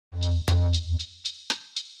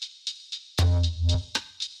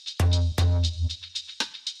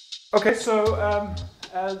Okay, so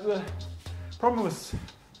the problem with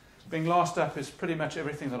being last up is pretty much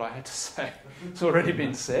everything that I had to say. It's already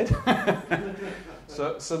been said.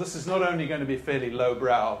 So this is not only going to be fairly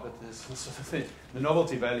lowbrow, but there's sort of the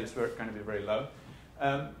novelty value is going to be very low.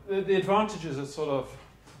 The advantage is it sort of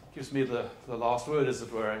gives me the last word, as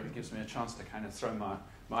it were. It gives me a chance to kind of throw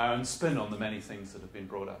my own spin on the many things that have been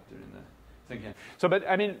brought up during the thing here. So, but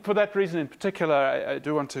I mean, for that reason in particular, I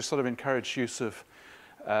do want to sort of encourage use of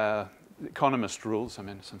economist rules. I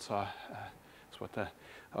mean, since it's what the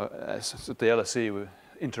at the LSE,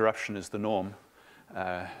 interruption is the norm.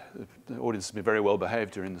 The audience has been very well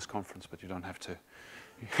behaved during this conference, but you don't have to.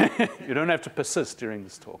 You don't have to persist during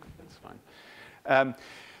this talk. That's fine.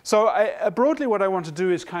 So broadly, what I want to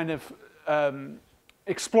do is kind of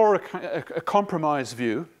explore a compromise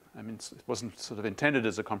view. I mean, it wasn't sort of intended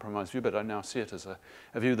as a compromise view, but I now see it as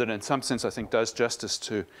a view that in some sense I think does justice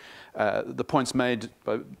to the points made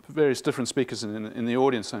by various different speakers in the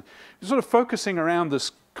audience. And sort of focusing around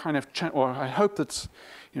this kind of, or I hope that's,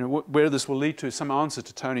 you know, where this will lead to is some answer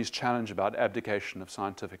to Tony's challenge about abdication of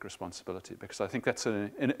scientific responsibility, because I think that's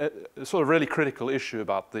a sort of really critical issue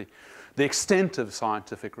about the extent of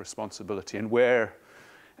scientific responsibility and where,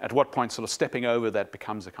 at what point sort of stepping over that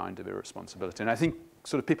becomes a kind of irresponsibility. And I think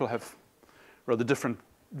sort of people have rather different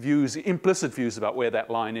views, implicit views about where that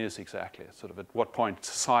line is exactly. Sort of at what point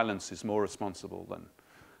silence is more responsible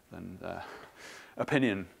than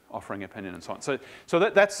opinion, offering opinion, and so on. So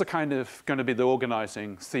that's the kind of going to be the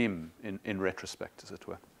organizing theme in retrospect, as it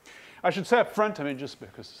were. I should say up front, I mean, just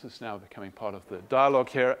because this is now becoming part of the dialogue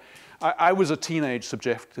here, I was a teenage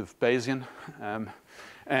subjective Bayesian,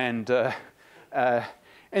 and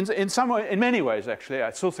in many ways, actually, I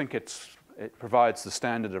still think it provides the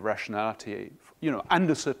standard of rationality, you know,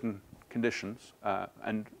 under certain conditions,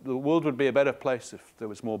 and the world would be a better place if there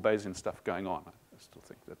was more Bayesian stuff going on. I still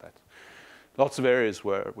think that that's lots of areas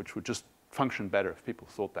which would just function better if people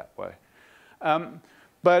thought that way.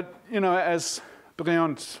 But, you know, as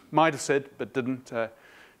Briand might have said, but didn't,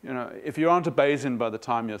 you know, if you aren't a Bayesian by the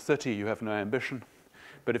time you're 30, you have no ambition.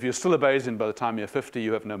 But if you're still a Bayesian by the time you're 50,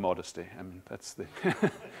 you have no modesty. I mean, that's the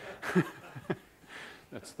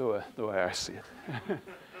that's the way I see it.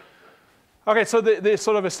 Okay, so the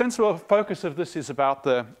sort of ostensible focus of this is about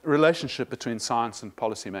the relationship between science and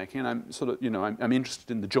policymaking, and I'm sort of, you know, I'm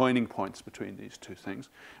interested in the joining points between these two things,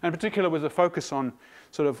 and in particular with a focus on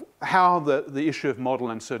sort of how the issue of model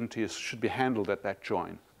uncertainty should be handled at that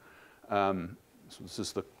join. So this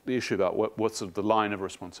is the issue about what sort of the line of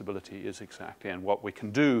responsibility is exactly, and what we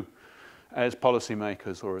can do as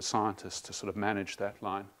policymakers or as scientists to sort of manage that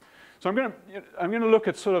line. So I'm going to look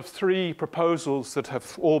at sort of three proposals that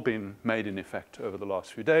have all been made in effect over the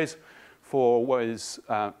last few days for ways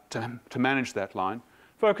to manage that line,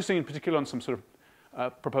 focusing in particular on some sort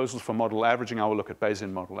of proposals for model averaging. I will look at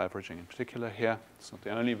Bayesian model averaging in particular here. It's not the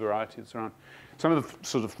only variety that's around. Some of the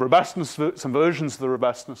sort of robustness, some versions of the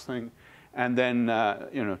robustness thing, and then,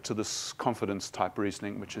 you know, to this confidence type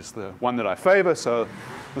reasoning, which is the one that I favor. So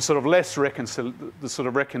the sort of the sort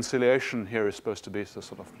of reconciliation here is supposed to be to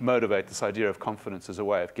sort of motivate this idea of confidence as a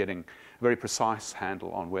way of getting a very precise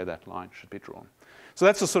handle on where that line should be drawn. So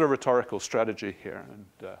that's a sort of rhetorical strategy here,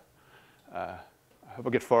 and I hope I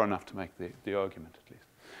get far enough to make the argument at least.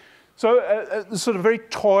 So the sort of very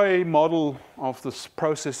toy model of this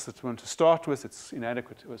process that we want to start with, it's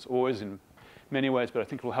inadequate as always in many ways, but I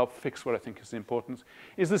think it will help fix what I think is the importance,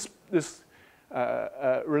 is this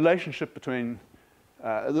relationship between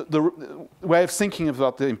the way of thinking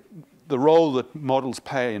about the role that models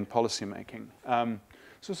play in policymaking.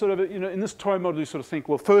 So sort of, you know, in this toy model, you sort of think,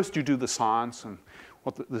 well, first you do the science, and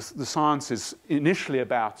what the science is initially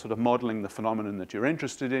about sort of modeling the phenomenon that you're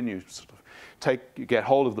interested in. You sort of you get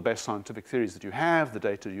hold of the best scientific theories that you have, the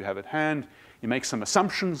data you have at hand. You make some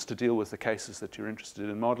assumptions to deal with the cases that you're interested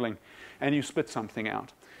in modeling, and you spit something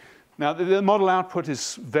out. Now, the model output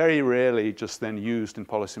is very rarely just then used in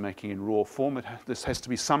policymaking in raw form. This has to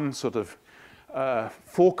be some sort of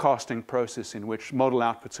forecasting process in which model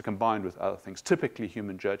outputs are combined with other things, typically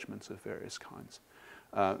human judgments of various kinds,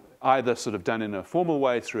 either sort of done in a formal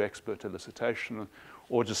way through expert elicitation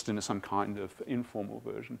or just in some kind of informal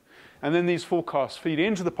version. And then these forecasts feed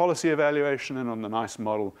into the policy evaluation, and on the nice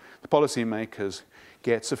model, the policymakers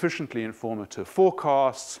get sufficiently informative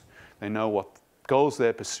forecasts. They know what goals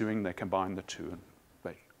they're pursuing. They combine the two, and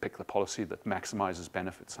they pick the policy that maximizes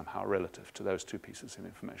benefit somehow relative to those two pieces of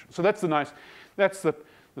information. So that's the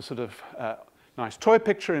sort of nice toy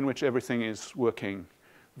picture in which everything is working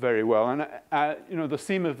very well. And you know, the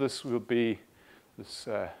theme of this will be this.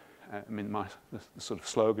 I mean, the sort of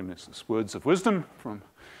slogan is this words of wisdom from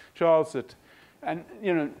Charles, that And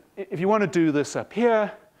you know, if you want to do this up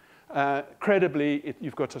here, credibly,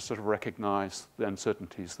 you've got to sort of recognize the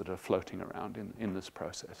uncertainties that are floating around in this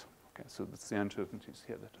process. Okay, so that's the uncertainties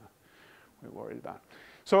here that we're worried about.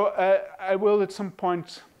 So I will at some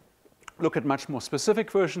point look at much more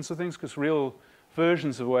specific versions of things, because real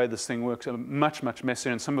versions of the way this thing works are much, much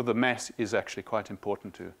messier, and some of the mess is actually quite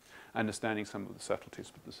important to understanding some of the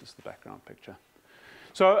subtleties, but this is the background picture.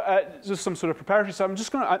 So just some sort of preparatory stuff. I'm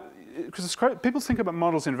just going to, because people think about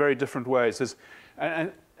models in very different ways.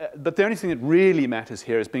 But the only thing that really matters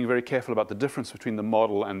here is being very careful about the difference between the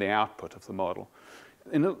model and the output of the model.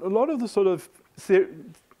 In a lot of the sort of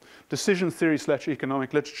decision theory /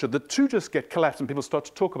 economic literature, the two just get collapsed and people start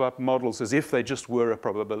to talk about models as if they just were a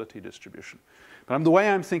probability distribution. But the way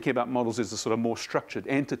I'm thinking about models is a sort of more structured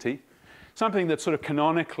entity, something that sort of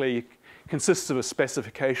canonically consists of a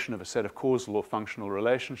specification of a set of causal or functional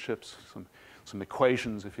relationships, some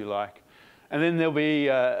equations, if you like. And then there'll be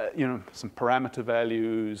you know, some parameter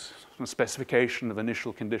values, some specification of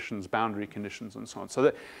initial conditions, boundary conditions, and so on.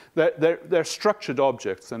 So they're structured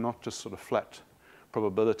objects. They're not just sort of flat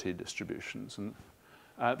probability distributions. And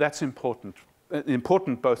that's important.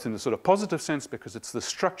 Important both in the sort of positive sense, because it's the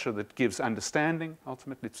structure that gives understanding.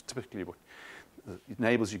 Ultimately, it's typically what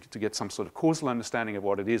enables you to get some sort of causal understanding of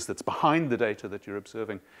what it is that's behind the data that you're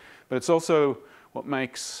observing. But it's also what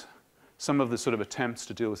makes some of the sort of attempts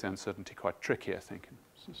to deal with the uncertainty quite tricky, I think.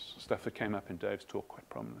 Stuff that came up in Dave's talk quite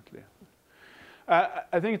prominently.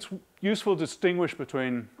 I think it's useful to distinguish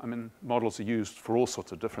between, I mean, models are used for all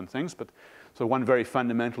sorts of different things, but so one very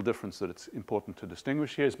fundamental difference that it's important to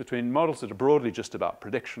distinguish here is between models that are broadly just about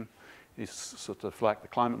prediction. It's sort of like the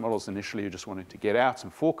climate models. Initially, you just wanted to get out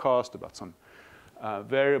some forecast about some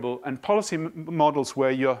variable, and policy models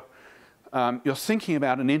where you're thinking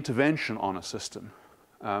about an intervention on a system.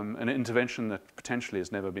 An intervention that potentially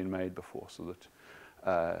has never been made before, so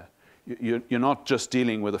that you're not just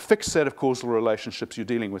dealing with a fixed set of causal relationships, you're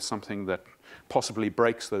dealing with something that possibly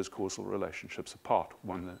breaks those causal relationships apart.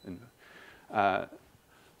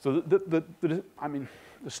 So I mean,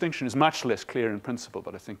 the distinction is much less clear in principle,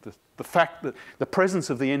 but I think the fact that the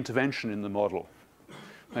presence of the intervention in the model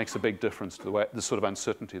makes a big difference to the sort of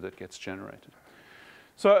uncertainty that gets generated.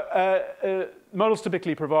 So models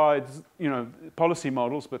typically provide, you know, policy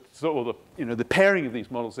models, but or the pairing of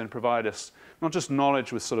these models then provide us not just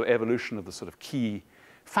knowledge with sort of evolution of the sort of key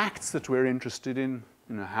facts that we're interested in,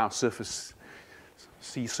 you know, how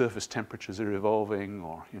sea surface temperatures are evolving,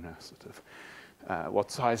 or you know, sort of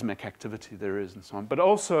what seismic activity there is, and so on, but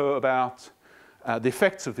also about the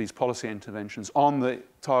effects of these policy interventions on the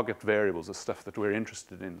target variables, the stuff that we're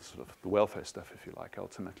interested in, sort of the welfare stuff, if you like,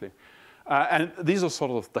 ultimately. And these are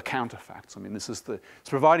sort of the counterfacts. I mean, it's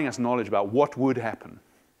providing us knowledge about what would happen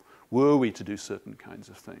were we to do certain kinds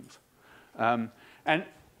of things.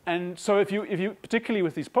 And so if you, particularly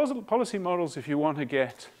with these policy models, if you want to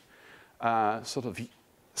get sort of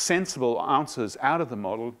sensible answers out of the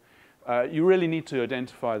model, you really need to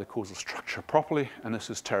identify the causal structure properly, and this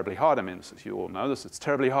is terribly hard. I mean, as you all know this, it's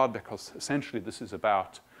terribly hard because essentially this is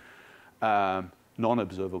about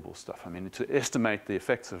non-observable stuff. I mean, to estimate the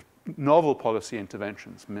effects of novel policy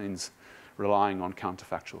interventions means relying on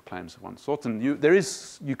counterfactual claims of one sort. And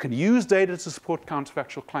you can use data to support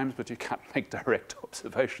counterfactual claims, but you can't make direct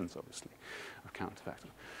observations, obviously, of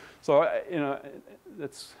counterfactual. So, you know,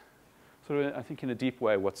 that's sort of, I think, in a deep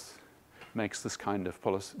way, what makes this kind of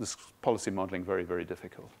policy modeling very, very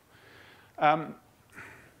difficult. Now,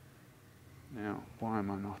 why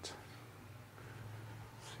am I not?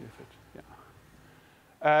 Let's see if it,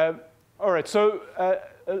 yeah. All right, so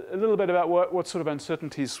a little bit about what sort of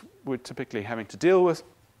uncertainties we're typically having to deal with.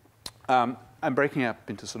 I'm breaking up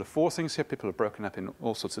into sort of four things here. People are broken up in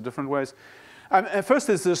all sorts of different ways. First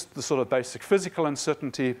is this, the sort of basic physical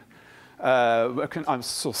uncertainty. I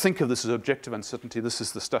sort of think of this as objective uncertainty. This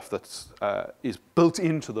is the stuff that is built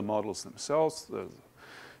into the models themselves. In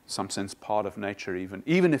some sense, part of nature,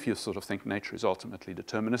 even if you sort of think nature is ultimately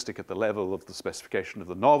deterministic at the level of the specification of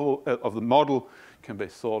the model, can be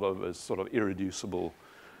thought of as sort of irreducible,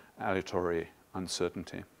 aleatory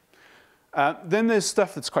uncertainty. Then there's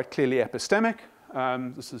stuff that's quite clearly epistemic.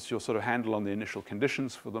 This is your sort of handle on the initial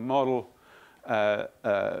conditions for the model.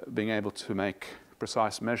 Being able to make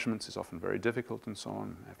precise measurements is often very difficult, and so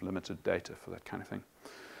on. Have limited data for that kind of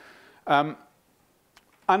thing.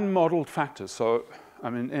 Unmodeled factors. So, I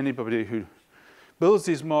mean, anybody who builds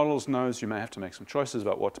these models knows you may have to make some choices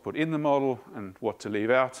about what to put in the model and what to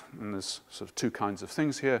leave out. And there's sort of two kinds of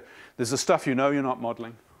things here. There's the stuff you know you're not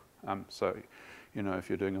modeling. So, you know, if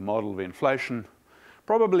you're doing a model of inflation,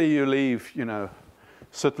 probably you leave, you know, a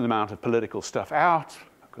certain amount of political stuff out.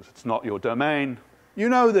 because it's not your domain. You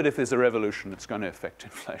know that if there's a revolution, it's going to affect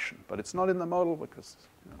inflation, but it's not in the model because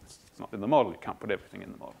it's not in the model. You can't put everything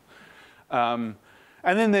in the model.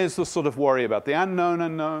 And then there's the sort of worry about the unknown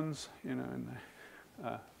unknowns, in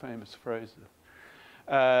the famous phrase,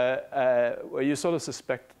 where you sort of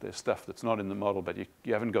suspect there's stuff that's not in the model, but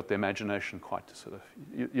you haven't got the imagination quite to sort of,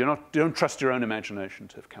 you don't trust your own imagination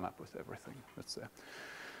to have come up with everything that's there.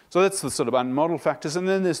 So that's the sort of unmodeled factors. And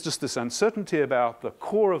then there's just this uncertainty about the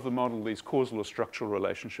core of the model, these causal or structural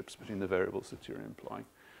relationships between the variables that you're employing.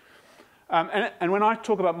 And when I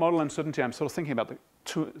talk about model uncertainty, I'm sort of thinking about the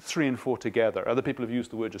 2, 3, and 4 together. Other people have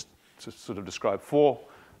used the word just to sort of describe 4.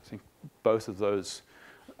 I think both of those,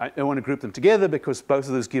 I want to group them together because both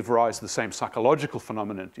of those give rise to the same psychological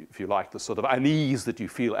phenomenon, if you like, the sort of unease that you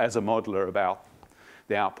feel as a modeler about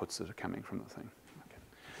the outputs that are coming from the thing. Okay.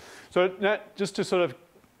 So now, just to sort of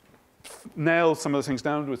nail some of the things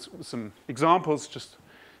down with some examples, just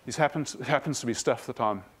this happens to be stuff that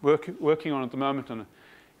I'm working on at the moment, and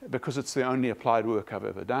because it's the only applied work I've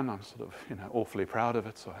ever done, I'm sort of awfully proud of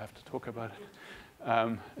it, so I have to talk about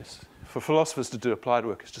it. For philosophers to do applied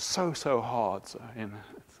work is just so hard. So,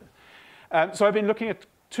 so I've been looking at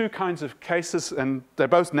 2 kinds of cases, and they're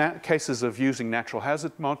both cases of using natural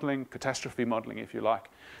hazard modeling, catastrophe modeling, if you like,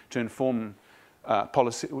 to inform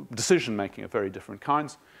policy decision making of very different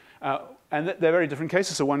kinds. And they're very different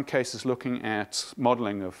cases. So one case is looking at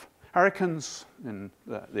modeling of hurricanes in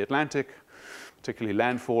the Atlantic, particularly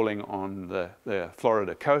landfalling on the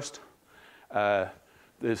Florida coast.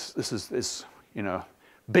 This is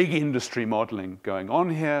big industry modeling going on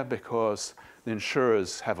here because the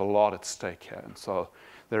insurers have a lot at stake here. And so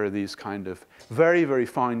there are these kind of very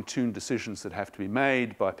fine-tuned decisions that have to be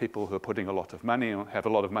made by people who are putting a lot of money, or have a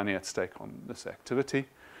lot of money at stake on this activity.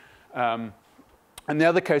 And the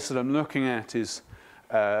other case that I'm looking at is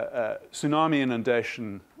tsunami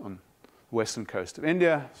inundation on the western coast of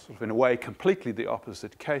India, sort of in a way completely the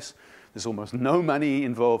opposite case. There's almost no money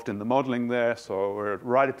involved in the modeling there, so we're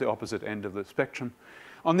right at the opposite end of the spectrum.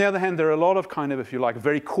 On the other hand, there are a lot of kind of, if you like,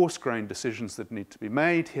 very coarse-grained decisions that need to be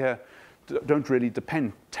made here. Don't really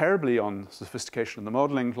depend terribly on sophistication of the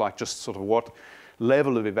modeling, like just sort of what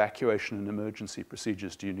level of evacuation and emergency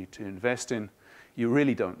procedures do you need to invest in. You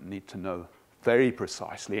really don't need to know very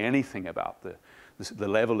precisely anything about the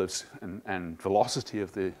level of and velocity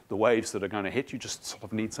of the waves that are going to hit. You just sort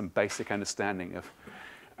of need some basic understanding of,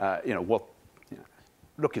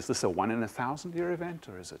 look, is this a 1 in 1,000 year event,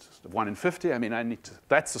 or is it 1 in 50? I mean,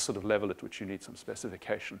 that's the sort of level at which you need some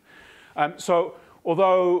specification. So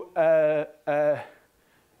although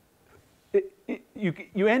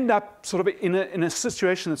you end up sort of in a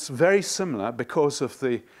situation that's very similar because of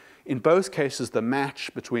in both cases, the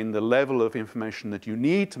match between the level of information that you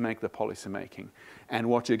need to make the policy making and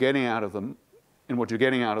what you're getting out of them, and what you're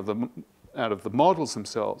getting out of the models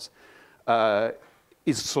themselves,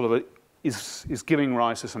 is giving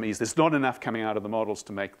rise to some ease. There's not enough coming out of the models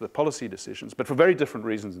to make the policy decisions, but for very different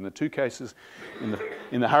reasons in the 2 cases.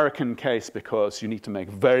 In the hurricane case, because you need to make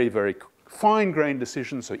very fine-grained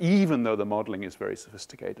decisions. So even though the modeling is very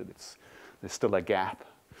sophisticated, there's still a gap.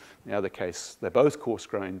 In the other case, they're both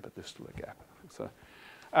coarse-grained, but there's still a gap.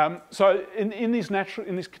 So in these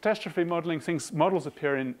catastrophe modeling things, models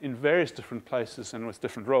appear in various different places and with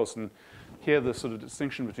different roles. And here, the sort of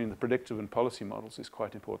distinction between the predictive and policy models is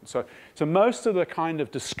quite important. So most of the kind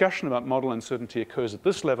of discussion about model uncertainty occurs at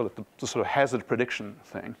this level, at the sort of hazard prediction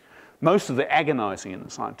thing. Most of the agonizing in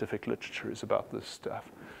the scientific literature is about this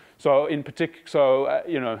stuff. So in particular,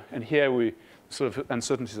 and here we sort of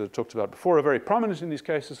uncertainties that I talked about before are very prominent in these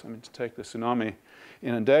cases. I mean, to take the tsunami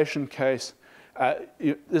inundation case,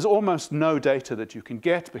 there's almost no data that you can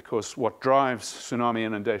get because what drives tsunami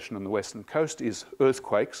inundation on the western coast is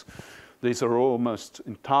earthquakes. These are almost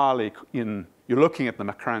entirely you're looking at the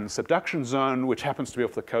Makran subduction zone, which happens to be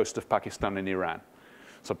off the coast of Pakistan and Iran.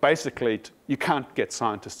 So basically, you can't get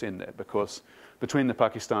scientists in there because between the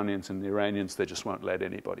Pakistanis and the Iranians, they just won't let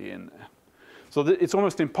anybody in there. So it's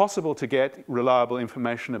almost impossible to get reliable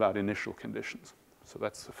information about initial conditions. So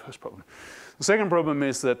that's the first problem. The second problem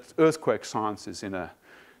is that earthquake science is in a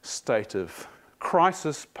state of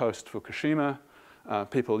crisis post-Fukushima.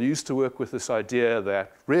 People used to work with this idea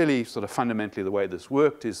that really sort of fundamentally the way this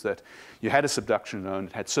worked is that you had a subduction zone,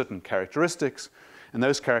 it had certain characteristics, and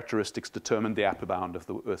those characteristics determined the upper bound of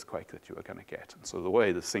the earthquake that you were going to get. And so the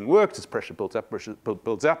way this thing worked is pressure builds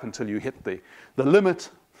up until you hit the limit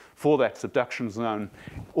for that subduction zone.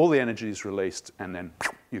 All the energy is released, and then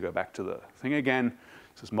you go back to the thing again.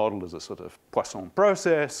 This is modeled as a sort of Poisson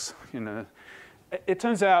process. It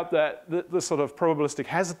turns out that the sort of probabilistic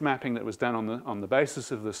hazard mapping that was done on the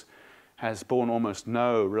basis of this has borne almost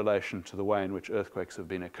no relation to the way in which earthquakes have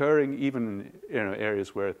been occurring, even in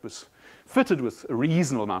areas where it was fitted with a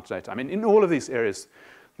reasonable amount of data. I mean, in all of these areas,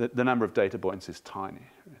 the number of data points is tiny.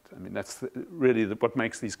 Right? I mean, that's really what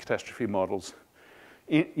makes these catastrophe models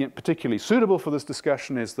particularly suitable for this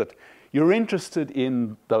discussion, is that you're interested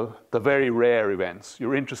in the very rare events.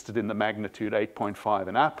 You're interested in the magnitude 8.5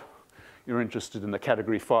 and up. You're interested in the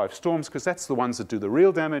category 5 storms, because that's the ones that do the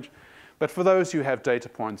real damage. But for those, you have data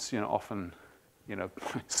points, often,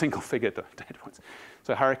 single-figure data points.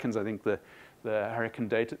 So hurricanes, I think the hurricane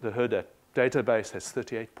data, the HEC database has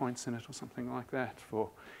 38 points in it or something like that for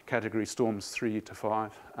category storms 3 to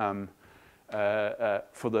 5.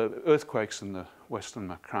 For the earthquakes in the Western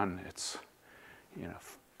Makran, it's,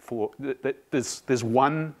 there's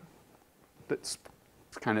one that's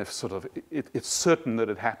kind of sort of, it's certain that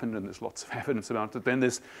it happened and there's lots of evidence about it. Then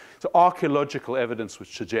there's archaeological evidence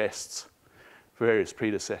which suggests various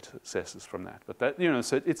predecessors from that. But that,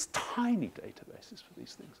 so it's tiny databases for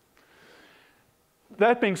these things.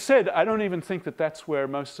 That being said, I don't even think that that's where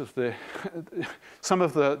most of some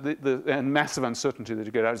of the massive uncertainty that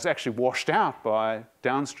you get out is actually washed out by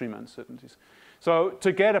downstream uncertainties. So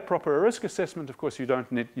to get a proper risk assessment, of course, you're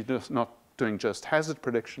just not doing just hazard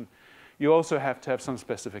prediction. You also have to have some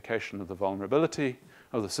specification of the vulnerability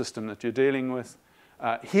of the system that you're dealing with.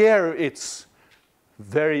 Here, it's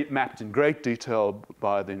very mapped in great detail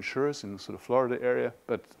by the insurers in the sort of Florida area,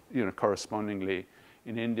 but correspondingly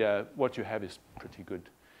in India, what you have is pretty good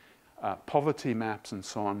poverty maps and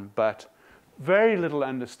so on, but very little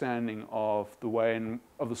understanding of the way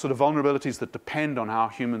of the sort of vulnerabilities that depend on how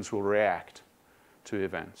humans will react to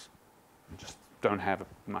events. We just don't have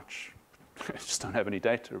much. Just don't have any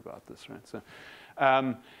data about this, right?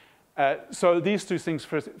 So these two things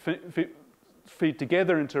feed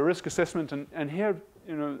together into a risk assessment, and here,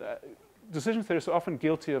 decision theorists are often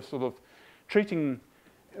guilty of sort of treating.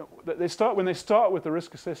 When they start with the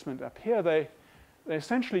risk assessment up here, they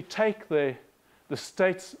essentially take the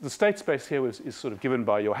state space here is sort of given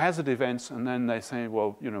by your hazard events, and then they say,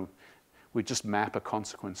 well, we just map a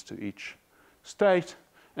consequence to each state,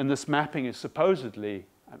 and this mapping is supposedly,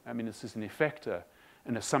 I mean, this is in effect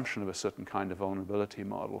an assumption of a certain kind of vulnerability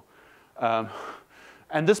model.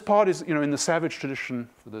 And this part is, in the Savage tradition,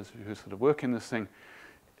 for those who sort of work in this thing,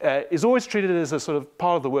 is always treated as a sort of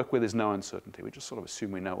part of the work where there's no uncertainty. We just sort of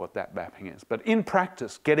assume we know what that mapping is. But in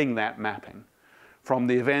practice, getting that mapping from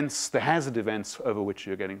the events, the hazard events over which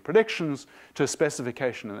you're getting predictions, to a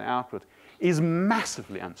specification and the output is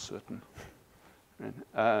massively uncertain.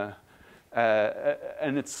 And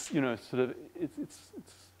it's, sort of, it's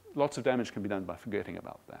lots of damage can be done by forgetting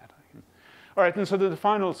about that. All right, and so the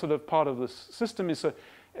final sort of part of this system is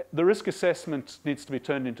the risk assessment needs to be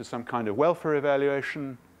turned into some kind of welfare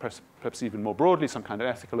evaluation, perhaps even more broadly, some kind of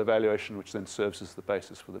ethical evaluation, which then serves as the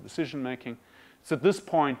basis for the decision making. It's at this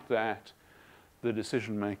point that the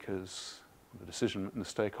decision makers, the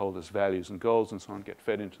stakeholders' values and goals and so on get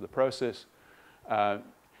fed into the process.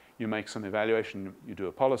 You make some evaluation, you do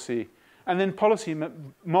a policy, and then policy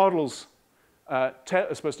models are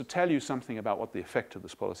supposed to tell you something about what the effect of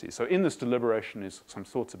this policy is. So in this deliberation is some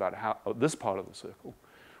thoughts about how this part of the circle,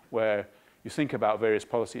 where you think about various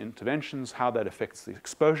policy interventions, how that affects the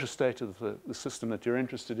exposure state of the system that you're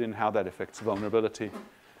interested in, how that affects vulnerability.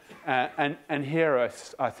 And here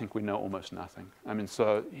I think we know almost nothing. I mean,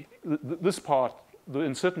 so this part, the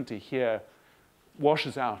uncertainty here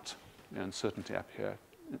washes out the uncertainty up here.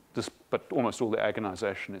 But almost all the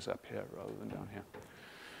agonization is up here rather than down here.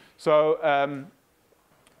 So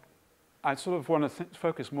I sort of want to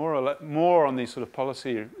focus more on these sort of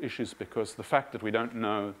policy issues, because the fact that we don't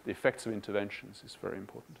know the effects of interventions is very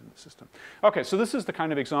important in the system. Okay, so this is the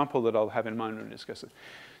kind of example that I'll have in mind when we discuss it.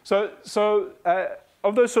 So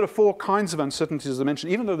of those sort of four kinds of uncertainties, as I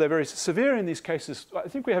mentioned, even though they're very severe in these cases, I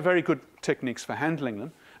think we have very good techniques for handling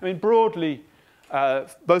them. I mean, broadly,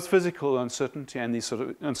 both physical uncertainty and these sort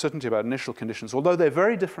of uncertainty about initial conditions, although they're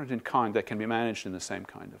very different in kind, they can be managed in the same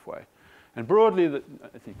kind of way. And broadly,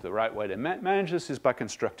 I think the right way to manage this is by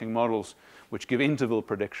constructing models which give interval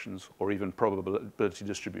predictions or even probability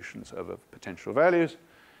distributions over potential values.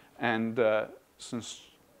 And since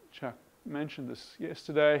Chuck mentioned this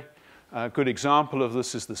yesterday, a good example of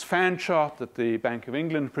this is this fan chart that the Bank of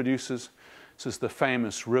England produces. This is the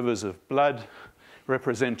famous rivers of blood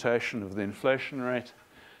representation of the inflation rate,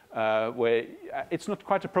 where it's not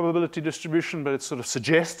quite a probability distribution, but it's sort of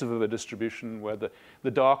suggestive of a distribution where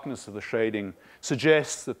the darkness of the shading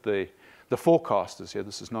suggests that the forecasters here,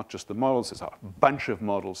 this is not just the models, there's a bunch of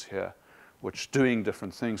models here which doing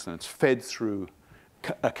different things, and it's fed through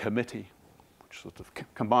a committee which sort of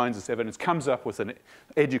combines this evidence, comes up with an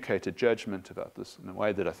educated judgment about this in a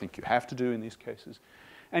way that I think you have to do in these cases,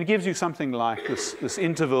 and gives you something like this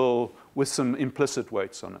interval with some implicit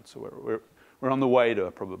weights on it. So we're on the way to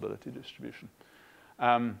a probability distribution.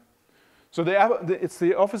 So it's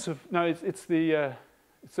the Office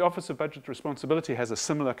of Budget Responsibility has a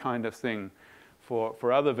similar kind of thing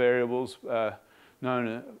for other variables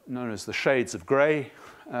known as the shades of grey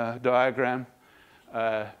diagram.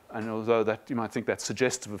 And although that you might think that's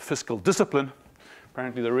suggestive of fiscal discipline,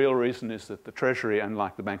 apparently the real reason is that the Treasury,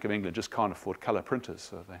 unlike the Bank of England, just can't afford colour printers,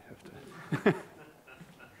 so they have to.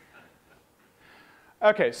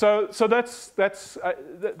 Okay, so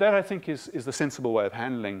that I think is the sensible way of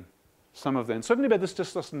handling some of them. Certainly, but this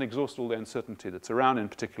just doesn't exhaust all the uncertainty that's around. In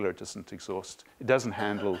particular, it doesn't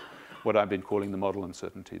handle what I've been calling the model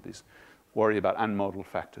uncertainty, these worry about unmodeled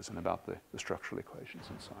factors and about the structural equations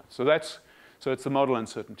inside. So it's the model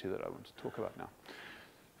uncertainty that I want to talk about now.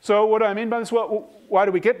 So what do I mean by this? Well, why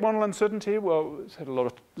do we get model uncertainty? Well, we've had a lot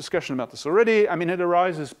of discussion about this already. I mean, it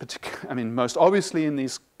arises most obviously in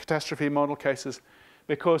these catastrophe model cases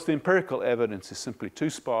because the empirical evidence is simply too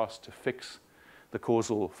sparse to fix the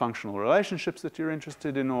causal functional relationships that you're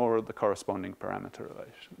interested in or the corresponding parameter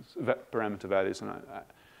values. And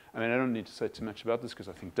I mean, I don't need to say too much about this because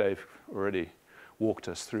I think Dave already walked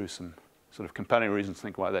us through some sort of compelling reasons to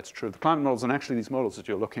think why that's true. The climate models and actually these models that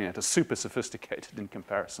you're looking at are super sophisticated in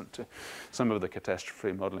comparison to some of the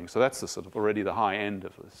catastrophe modeling. So that's already the high end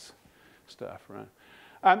of this stuff, right?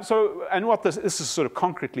 This is sort of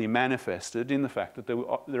concretely manifested in the fact that there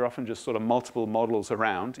are often just sort of multiple models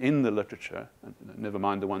around in the literature, and never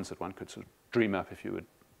mind the ones that one could sort of dream up if you were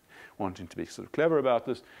wanting to be sort of clever about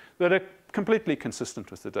this, that are completely consistent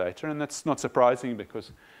with the data. And that's not surprising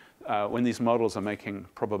because when these models are making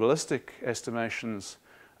probabilistic estimations,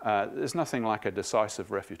 there's nothing like a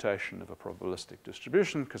decisive refutation of a probabilistic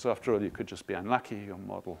distribution because after all, you could just be unlucky. Your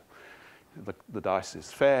model, the dice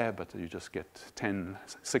is fair, but you just get 10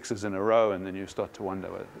 sixes in a row, and then you start to wonder,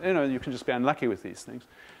 you can just be unlucky with these things.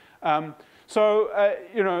 The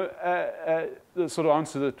sort of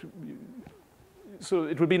answer that, so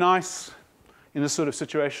it would be nice in this sort of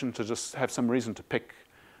situation to just have some reason to pick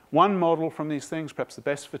one model from these things, perhaps the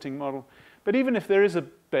best fitting model. But even if there is a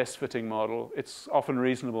best fitting model, it's often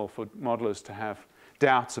reasonable for modelers to have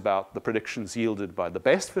doubts about the predictions yielded by the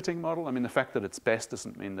best fitting model. I mean, the fact that it's best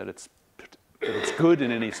doesn't mean that it's good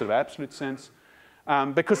in any sort of absolute sense,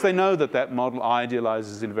 because they know that that model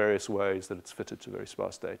idealizes in various ways, that it's fitted to very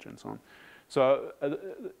sparse data and so on. So,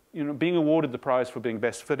 being awarded the prize for being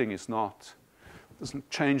best fitting doesn't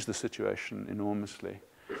change the situation enormously.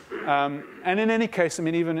 And in any case, I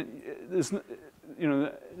mean, in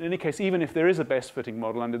any case, even if there is a best fitting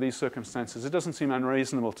model under these circumstances, it doesn't seem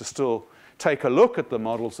unreasonable to still take a look at the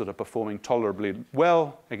models that are performing tolerably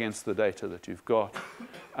well against the data that you've got,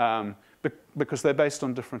 because they're based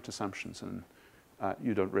on different assumptions, and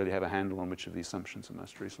you don't really have a handle on which of these assumptions are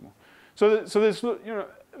most reasonable. So there's,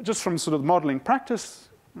 just from sort of modeling practice,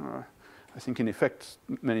 I think in effect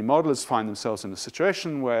many modelers find themselves in a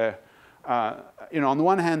situation where on the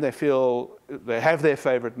one hand, they feel they have their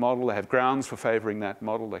favorite model, they have grounds for favoring that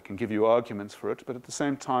model, they can give you arguments for it, but at the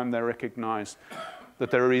same time, they recognize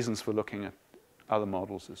that there are reasons for looking at other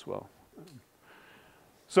models as well.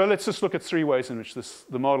 So let's just look at three ways in which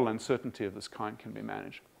the model uncertainty of this kind can be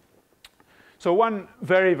managed. So one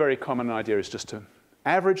very, very common idea is just to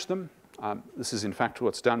average them. This is, in fact,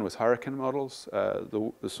 what's done with hurricane models.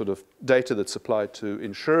 The sort of data that's applied to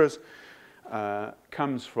insurers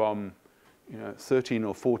comes from 13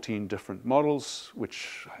 or 14 different models,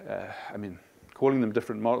 which, I mean, calling them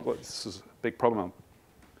different models, this is a big problem.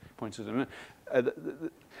 I'll point to it in a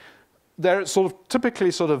minute. They're sort of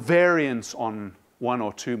typically sort of variants on one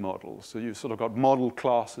or two models. So you've sort of got model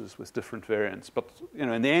classes with different variants. But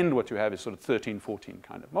in the end, what you have is sort of 13, 14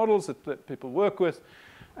 kind of models that people work with,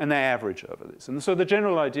 and they average over this. And so the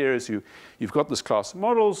general idea is you've got this class of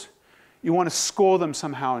models. You want to score them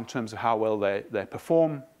somehow in terms of how well they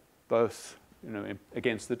perform, both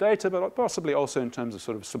against the data, but possibly also in terms of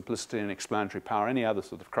sort of simplicity and explanatory power, any other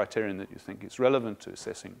sort of criterion that you think is relevant to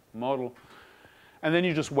assessing the model. And then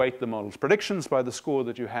you just weight the model's predictions by the score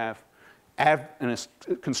that you have, and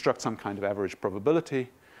construct some kind of average probability.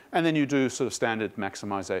 And then you do sort of standard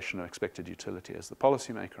maximization of expected utility as the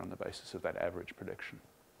policymaker on the basis of that average prediction.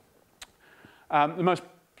 The most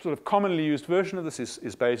sort of commonly used version of this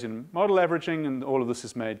is Bayesian model averaging, and all of this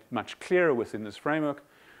is made much clearer within this framework.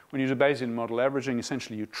 When you do Bayesian model averaging,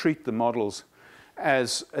 essentially you treat the models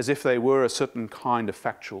as if they were a certain kind of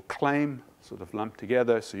factual claim sort of lumped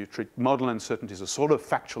together. So you treat model uncertainty as a sort of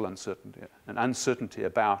factual uncertainty, an uncertainty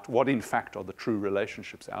about what in fact are the true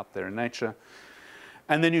relationships out there in nature.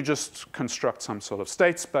 And then you just construct some sort of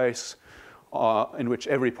state space in which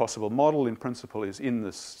every possible model in principle is in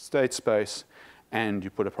this state space, and you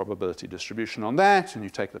put a probability distribution on that, and you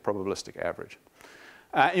take the probabilistic average.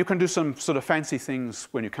 You can do some sort of fancy things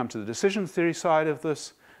when you come to the decision theory side of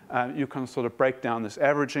this. You can sort of break down this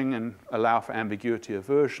averaging and allow for ambiguity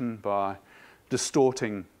aversion by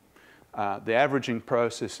distorting the averaging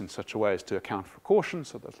process in such a way as to account for caution.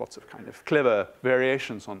 So there's lots of kind of clever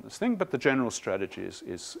variations on this thing, but the general strategy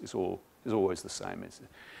is always the same.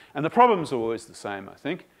 And the problems are always the same, I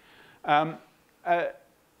think.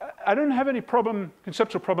 I don't have any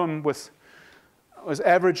conceptual problem with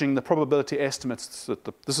averaging the probability estimates.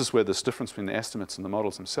 This is where this difference between the estimates and the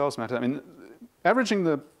models themselves matter. I mean, averaging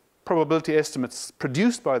the probability estimates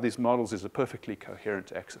produced by these models is a perfectly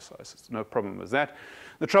coherent exercise. There's no problem with that.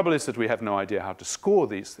 The trouble is that we have no idea how to score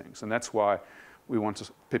these things, and that's why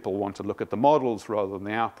people want to look at the models rather than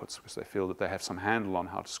the outputs, because they feel that they have some handle on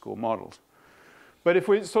how to score models. But if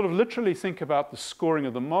we sort of literally think about the scoring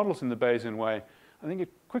of the models in the Bayesian way, I think it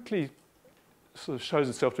quickly sort of shows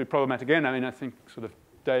itself to be problematic again. I mean, I think sort of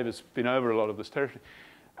Dave has been over a lot of this territory.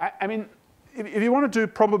 I mean, if you want to do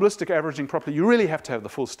probabilistic averaging properly, you really have to have the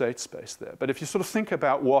full state space there. But if you sort of think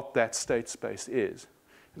about what that state space is,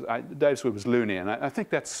 Dave's word was loony, and I think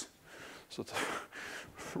that's sort of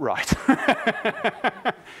right.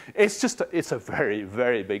 It's a very,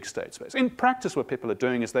 very big state space. In practice, what people are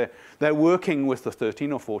doing is they're working with the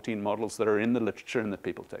 13 or 14 models that are in the literature and that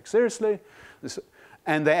people take seriously,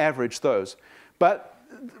 and they average those. But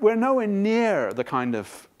we're nowhere near the kind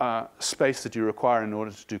of space that you require in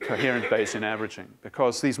order to do coherent Bayesian averaging,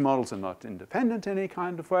 because these models are not independent in any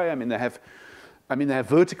kind of way. I mean, they have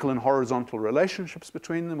vertical and horizontal relationships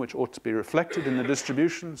between them, which ought to be reflected in the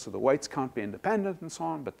distribution, so the weights can't be independent and so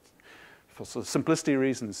on, but for sort of simplicity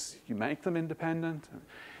reasons, you make them independent.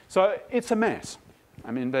 So it's a mess.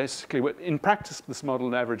 I mean, basically, in practice, this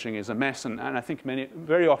model averaging is a mess, and I think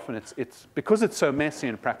very often it's because it's so messy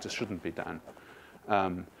in practice, shouldn't be done.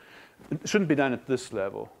 It shouldn't be done at this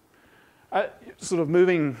level. Sort of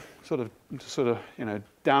moving,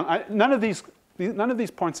 down. None of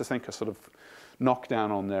these points, I think, are sort of knocked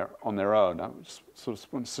down on their own. I just sort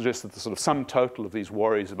of want to suggest that the sort of sum total of these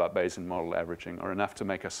worries about Bayesian model averaging are enough to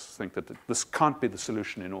make us think that this can't be the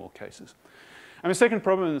solution in all cases. I mean, second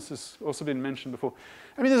problem, and this has also been mentioned before,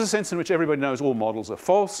 I mean, there's a sense in which everybody knows all models are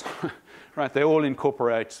false, right? They all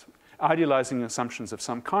incorporate idealizing assumptions of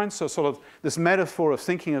some kind. So sort of this metaphor of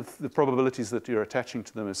thinking of the probabilities that you're attaching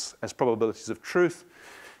to them as probabilities of truth,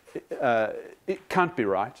 it can't be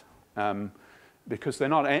right. Because they're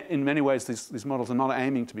not, in many ways, these models are not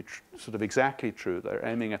aiming to be sort of exactly true. They're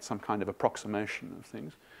aiming at some kind of approximation of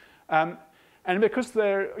things. And because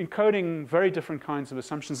they're encoding very different kinds of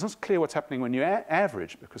assumptions, it's not clear what's happening when you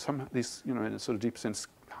average, because some of these, in a sort of deep sense,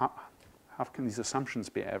 how can these assumptions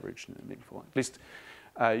be averaged in a meaningful way? At least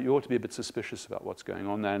you ought to be a bit suspicious about what's going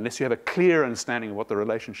on there, unless you have a clear understanding of what the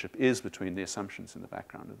relationship is between the assumptions in the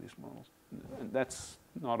background of these models. And that's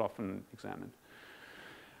not often examined.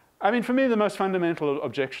 I mean, for me, the most fundamental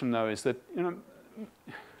objection, though, is that,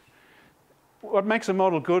 what makes a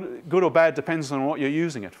model good or bad depends on what you're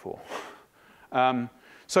using it for.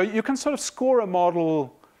 So you can sort of score a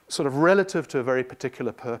model sort of relative to a very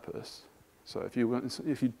particular purpose. So if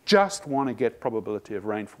you just want to get probability of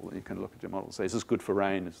rainfall, then you can look at your model and say, is this good for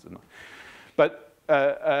rain? Is it not? But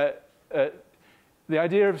the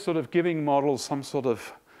idea of sort of giving models some sort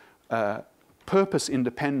of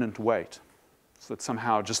purpose-independent weight, so that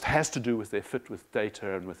somehow just has to do with their fit with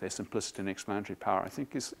data and with their simplicity and explanatory power, I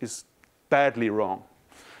think is badly wrong.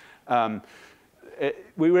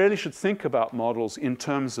 We really should think about models in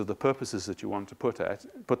terms of the purposes that you want to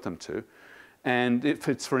put them to. And if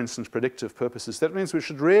it's, for instance, predictive purposes, that means we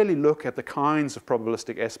should really look at the kinds of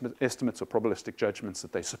probabilistic estimates or probabilistic judgments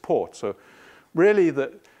that they support. So really,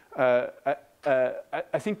 I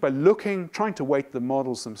think by trying to weight the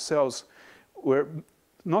models themselves, we're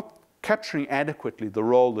not capturing adequately the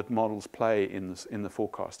role that models play in the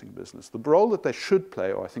forecasting business. The role that they should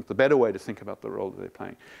play, or I think the better way to think about the role that they're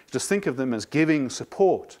playing, is just think of them as giving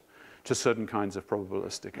support to certain kinds of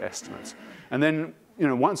probabilistic estimates. And then,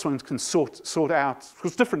 once one can sort out,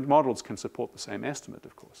 because different models can support the same estimate,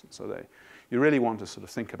 of course, and so you really want to sort of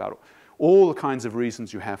think about all the kinds of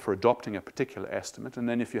reasons you have for adopting a particular estimate, and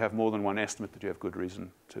then if you have more than one estimate that you have good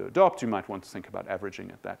reason to adopt, you might want to think about averaging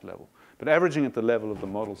at that level. But averaging at the level of the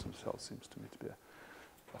models themselves seems to me to be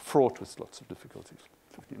fraught with lots of difficulties.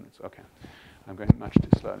 15 minutes, okay. I'm going much too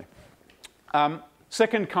slowly.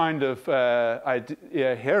 Second kind of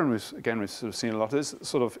idea here, and we've sort of seen a lot of this,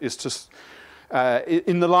 is just,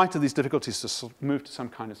 in the light of these difficulties, to sort of move to some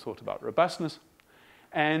kind of thought about robustness.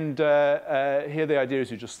 And here the idea is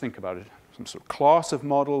you just think about it, some sort of class of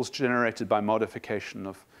models generated by modification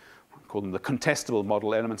of, I call them the contestable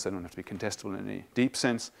model elements. They don't have to be contestable in any deep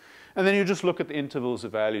sense. And then you just look at the intervals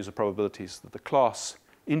of values or probabilities that the class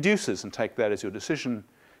induces and take that as your decision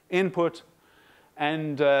input.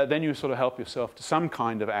 And then you sort of help yourself to some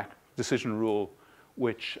kind of decision rule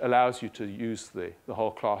which allows you to use the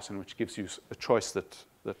whole class and which gives you a choice that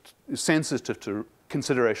is sensitive to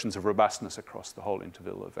considerations of robustness across the whole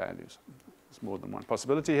interval of values. There's more than one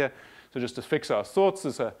possibility here. So just to fix our thoughts,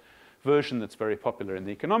 there's a version that's very popular in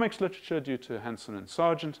the economics literature due to Hansen and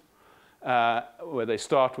Sargent, where they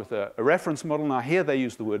start with a reference model. Now here they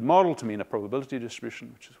use the word model to mean a probability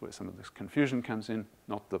distribution, which is where some of this confusion comes in,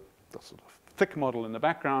 not the sort of thick model in the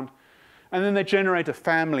background. And then they generate a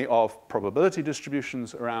family of probability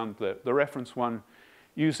distributions around the reference one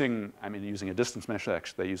using a distance measure.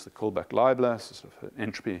 Actually, they use the Kullback-Leibler, sort of an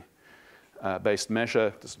entropy-based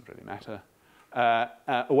measure. Doesn't really matter.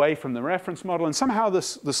 Away from the reference model. And somehow the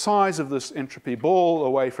size of this entropy ball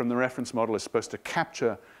away from the reference model is supposed to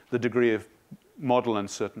capture the degree of model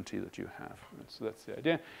uncertainty that you have. So that's the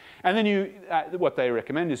idea. And then what they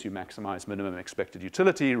recommend is you maximize minimum expected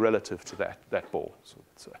utility relative to that ball. So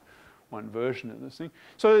it's one version of this thing.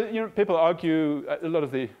 So people argue, a lot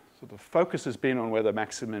of the sort of focus has been on whether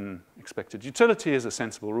maximum expected utility is a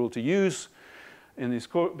sensible rule to use in these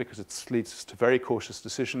because it leads to very cautious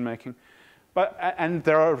decision making. And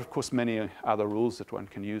there are, of course, many other rules that one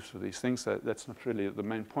can use for these things. So that's not really the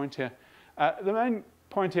main point here. The main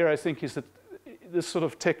point here, I think, is that this sort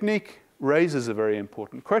of technique raises a very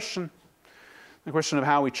important question, the question of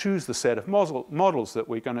how we choose the set of models that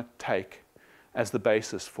we're going to take as the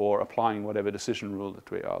basis for applying whatever decision rule that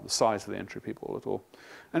we are, the size of the entropy ball at all.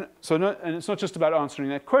 And so and it's not just about answering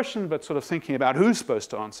that question, but sort of thinking about who's supposed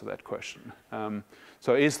to answer that question.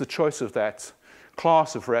 So is the choice of that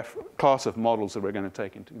class of models that we're going to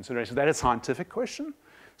take into consideration, is that a scientific question?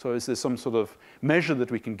 So is there some sort of measure that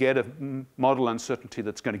we can get of model uncertainty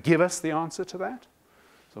that's going to give us the answer to that?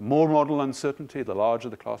 So more model uncertainty, the larger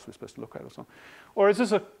the class we're supposed to look at or so on. Or is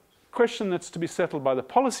this a question that's to be settled by the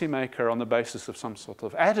policymaker on the basis of some sort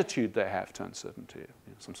of attitude they have to uncertainty,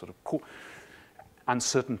 some sort of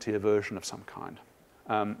uncertainty aversion of some kind.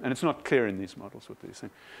 And it's not clear in these models what these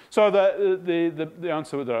things. So the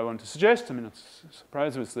answer that I want to suggest, it's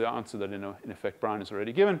surprising, is the answer that in effect Brian has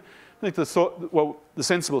already given. I think the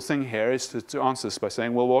sensible thing here is to answer this by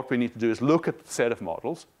saying, well, what we need to do is look at the set of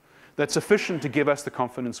models that's sufficient to give us the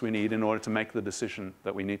confidence we need in order to make the decision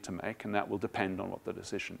that we need to make, and that will depend on what the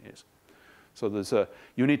decision is. So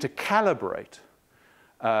you need to calibrate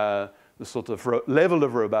the sort of level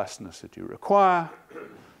of robustness that you require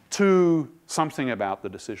to something about the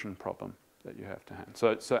decision problem that you have to hand.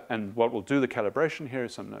 And what will do the calibration here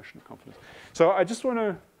is some notion of confidence. So I just want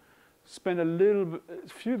to spend a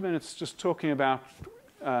few minutes just talking about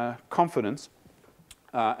confidence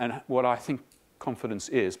and what I think confidence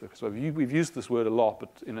is, because we've used this word a lot, but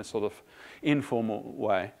in a sort of informal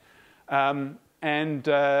way. So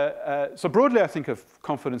broadly, I think of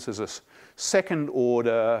confidence as a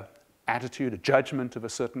second-order attitude, a judgment of a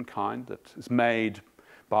certain kind that is made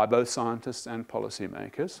by both scientists and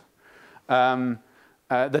policymakers,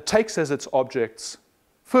 that takes as its objects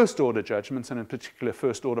first-order judgments, and in particular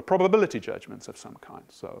first-order probability judgments of some kind.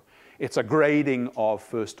 So it's a grading of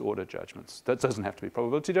first-order judgments. That doesn't have to be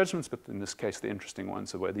probability judgments, but in this case, the interesting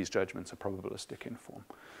ones are where these judgments are probabilistic in form.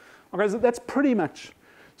 Okay, so that's pretty much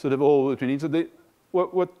sort of all that we need. So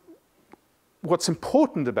what's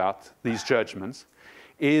important about these judgments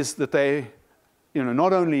is that they,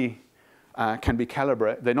 not only can be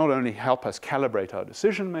calibrated, they not only help us calibrate our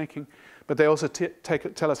decision making, but they also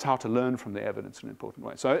tell us how to learn from the evidence in an important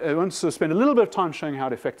way. So I want to spend a little bit of time showing how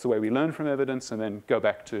it affects the way we learn from evidence, and then go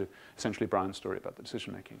back to essentially Brian's story about the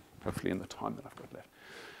decision making, hopefully in the time that I've got left.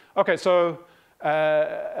 Okay, so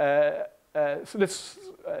let's.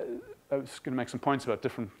 I was going to make some points about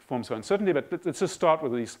different forms of uncertainty, but let's just start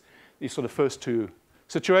with these sort of first two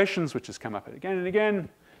situations, which has come up again and again.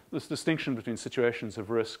 This distinction between situations of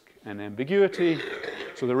risk and ambiguity.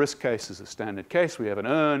 So the risk case is a standard case. We have an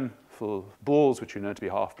urn full of balls, which we know to be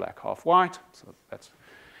half black, half white. So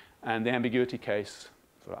and the ambiguity case,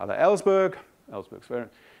 sort of other Ellsberg's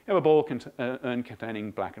variant. You have a urn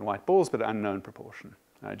containing black and white balls, but unknown proportion.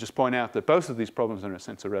 I just point out that both of these problems, in a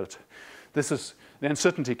sense, are relative. The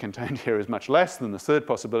uncertainty contained here is much less than the third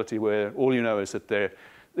possibility, where all you know is that there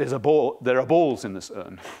are balls in this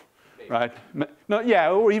urn. right? No,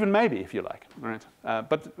 yeah, or even maybe if you like, right?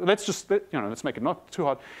 But let's just, let's make it not too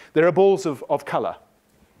hard. There are balls of color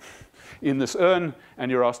in this urn,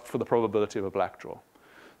 and you're asked for the probability of a black draw.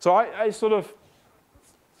 So I sort of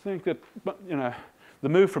think that, the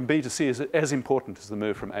move from B to C is as important as the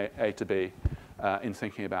move from A to B in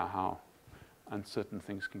thinking about how uncertain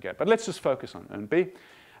things can get. But let's just focus on urn B.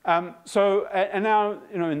 And now,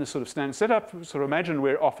 in the sort of standard setup, sort of imagine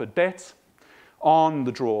we're offered bets on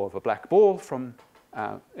the draw of a black ball from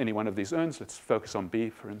any one of these urns. Let's focus on B,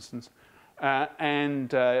 for instance,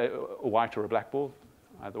 and a white or a black ball,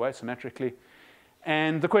 either way, symmetrically.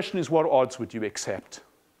 And the question is, what odds would you accept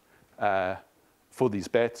for these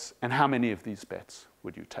bets, and how many of these bets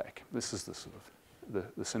would you take? This is the sort of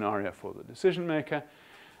the scenario for the decision maker.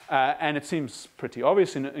 And it seems pretty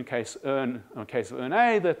obvious in case of urn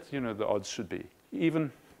A that the odds should be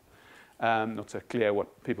even. Not so clear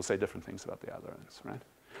what people say different things about the other urns, right?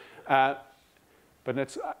 But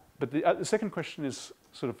the second question is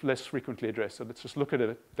sort of less frequently addressed. So let's just look at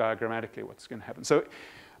it diagrammatically. What's going to happen? So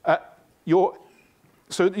your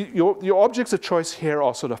objects of choice here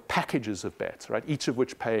are sort of packages of bets, right? Each of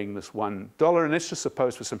which paying this $1. And let's just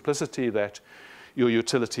suppose for simplicity that your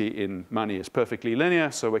utility in money is perfectly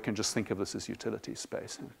linear, so we can just think of this as utility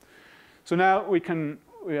space. So now we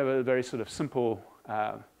have a very sort of simple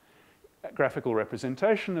graphical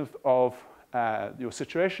representation of your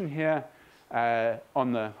situation here.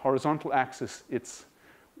 On the horizontal axis, it's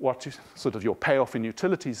what sort of your payoff in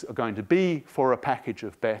utilities are going to be for a package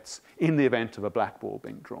of bets in the event of a black ball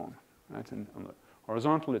being drawn. Right? And on the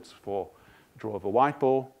horizontal, it's for draw of a white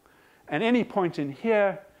ball. And any point in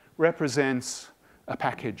here represents a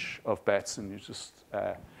package of bets, and you just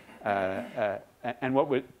and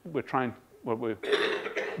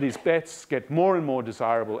these bets get more and more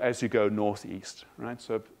desirable as you go northeast, right?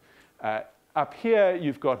 So up here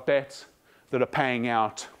you've got bets that are paying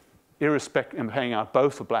out paying out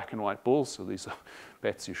both for black and white balls. So these are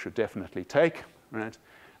bets you should definitely take, right?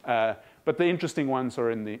 But the interesting ones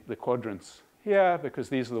are in the quadrants here, because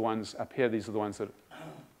these are the ones up here. These are the ones that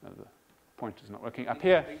the pointer is not working. Up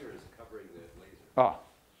here. Ah,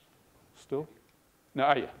 still?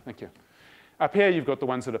 No, yeah, thank you. Up here, you've got the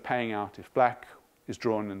ones that are paying out if black is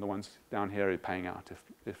drawn, and the ones down here are paying out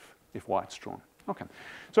if white's drawn. Okay.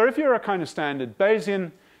 So if you're a kind of standard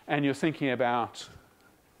Bayesian and you're thinking about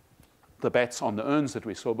the bets on the urns that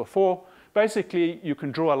we saw before, basically you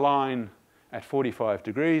can draw a line at 45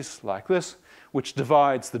 degrees like this, which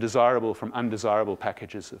divides the desirable from undesirable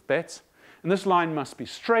packages of bets. And this line must be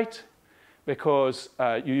straight, because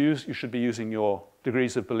you should be using your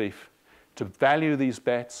degrees of belief to value these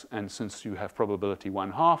bets, and since you have probability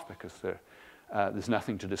 1/2, because there's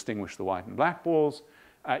nothing to distinguish the white and black balls,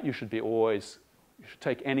 you should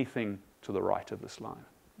take anything to the right of this line.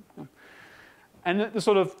 Okay? And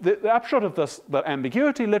the upshot of the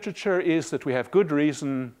ambiguity literature is that we have good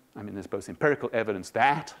reason. I mean, there's both empirical evidence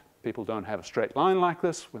that people don't have a straight line like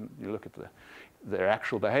this when you look at their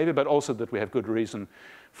actual behavior, but also that we have good reason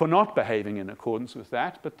for not behaving in accordance with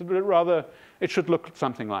that, but rather it should look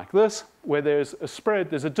something like this, where there's a spread,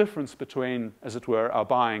 there's a difference between, as it were, our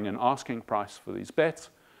buying and asking price for these bets,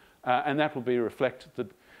 and that will be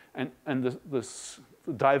reflected, and the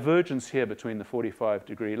divergence here between the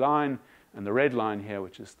 45-degree line and the red line here,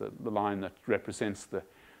 which is the line that represents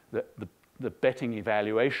the betting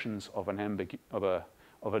evaluations of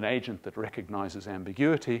an agent that recognizes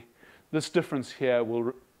ambiguity. This difference here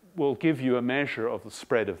will give you a measure of the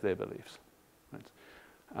spread of their beliefs.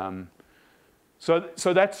 Right?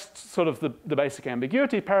 So that's sort of the basic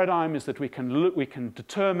ambiguity paradigm, is that we can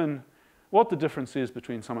determine what the difference is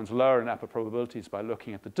between someone's lower and upper probabilities by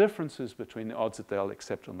looking at the differences between the odds that they'll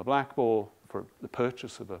accept on the black ball for the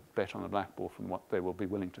purchase of a bet on the black ball from what they will be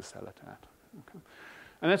willing to sell it at. Okay?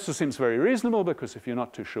 And that just seems very reasonable, because if you're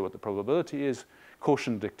not too sure what the probability is,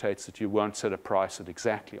 caution dictates that you won't set a price at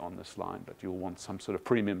exactly on this line, but you'll want some sort of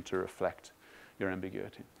premium to reflect your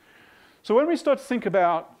ambiguity. So when we start to think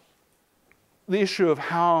about the issue of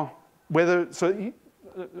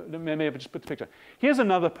maybe I'll just put the picture. Here's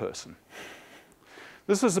another person.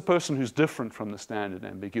 This is a person who's different from the standard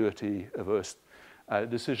ambiguity-averse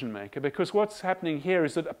decision maker, because what's happening here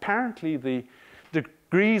is that apparently the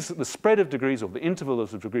spread of degrees, or the interval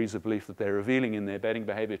of degrees of belief that they're revealing in their betting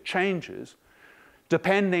behavior changes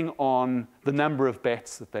depending on the number of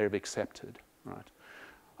bets that they've accepted. Right?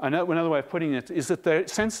 Another way of putting it is that they're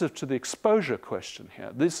sensitive to the exposure question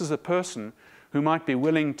here. This is a person who might be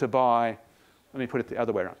willing to buy. Let me put it the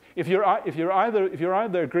other way around. If you're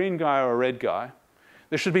either a green guy or a red guy,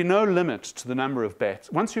 there should be no limit to the number of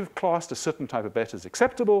bets. Once you've classed a certain type of bet as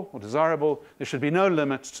acceptable or desirable, there should be no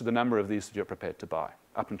limit to the number of these that you're prepared to buy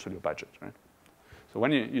up until your budget, right? So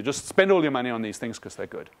when you just spend all your money on these things because they're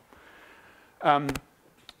good.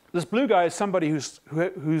 This blue guy is somebody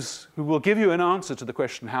who will give you an answer to the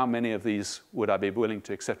question, how many of these would I be willing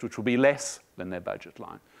to accept, which will be less than their budget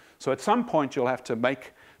line. So at some point, you'll have to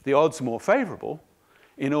make the odds more favorable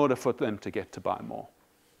in order for them to get to buy more.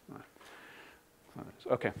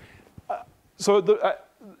 Okay. So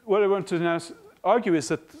what I want to now argue is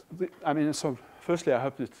that, so firstly, I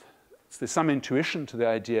hope that there's some intuition to the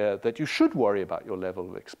idea that you should worry about your level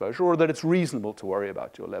of exposure, or that it's reasonable to worry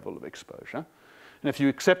about your level of exposure. And if you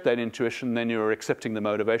accept that intuition, then you're accepting the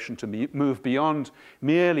motivation to move beyond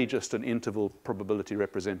merely just an interval probability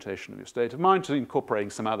representation of your state of mind to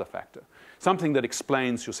incorporating some other factor, something that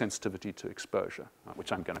explains your sensitivity to exposure,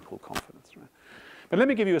 which I'm going to call confidence. Right? But let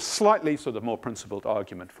me give you a slightly sort of more principled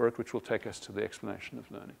argument for it, which will take us to the explanation of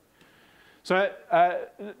learning. So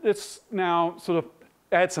let's now sort of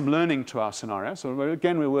add some learning to our scenario. So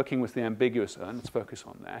again, we're working with the ambiguous urn. Let's focus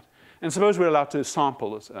on that. And suppose we're allowed to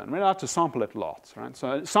sample this urn. We're allowed to sample it lots, right?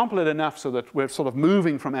 So sample it enough so that we're sort of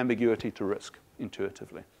moving from ambiguity to risk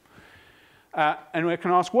intuitively. And we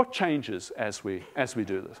can ask what changes as we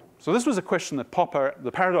do this. So this was a question that Popper,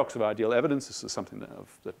 the paradox of ideal evidence, this is something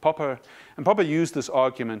that Popper used this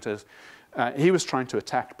argument as he was trying to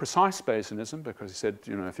attack precise Bayesianism, because he said,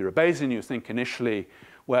 if you're a Bayesian, you think initially,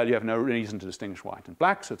 well, you have no reason to distinguish white and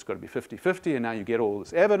black, so it's got to be 50-50, and now you get all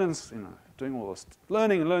this evidence, doing all this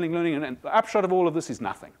learning, and the upshot of all of this is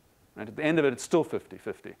nothing. Right? At the end of it, it's still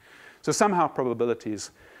 50-50. So somehow probability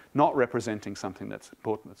is not representing something that's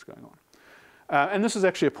important that's going on. And this is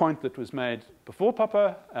actually a point that was made before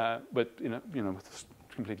Popper, but with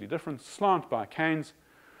a completely different slant by Keynes,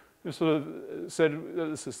 who sort of said,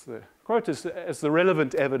 this is the quote, as the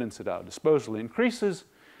relevant evidence at our disposal increases,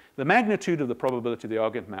 the magnitude of the probability of the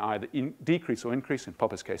argument may either decrease or increase. In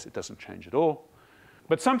Popper's case, it doesn't change at all.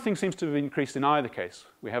 But something seems to have increased in either case.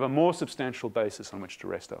 We have a more substantial basis on which to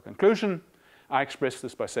rest our conclusion. I express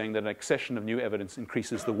this by saying that an accession of new evidence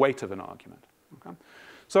increases the weight of an argument. Okay?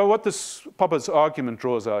 So what this Popper's argument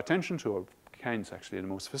draws our attention to, or Keynes actually in a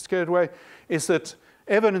more sophisticated way, is that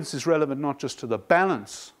evidence is relevant not just to the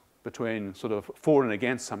balance between sort of for and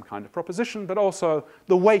against some kind of proposition, but also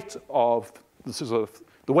the weight of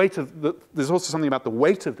there's also something about the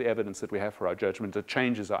weight of the evidence that we have for our judgment that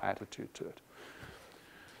changes our attitude to it.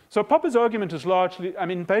 So Popper's argument is largely,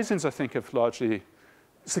 Bayesians, I think, have largely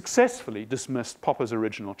successfully dismissed Popper's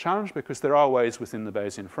original challenge, because there are ways within the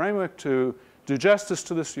Bayesian framework to do justice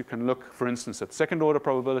to this. You can look, for instance, at second-order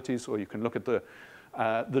probabilities, or you can look at the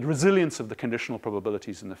resilience of the conditional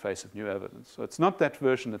probabilities in the face of new evidence. So it's not that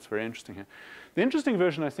version that's very interesting here. The interesting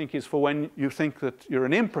version, I think, is for when you think that you're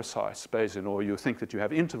an imprecise Bayesian, or you think that you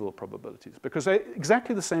have interval probabilities, because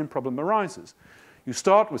exactly the same problem arises. You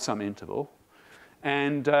start with some interval,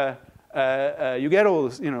 and you get all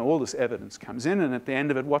this, all this evidence comes in, and at the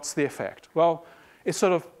end of it, what's the effect? Well, it's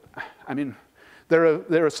sort of,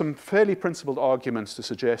 there are some fairly principled arguments to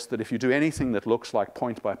suggest that if you do anything that looks like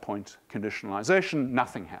point-by-point conditionalization,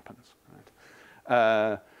 nothing happens.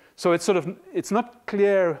 Right? So it's not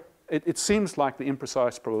clear. It seems like the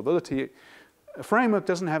imprecise probability framework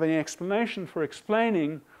doesn't have any explanation for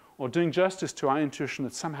explaining or doing justice to our intuition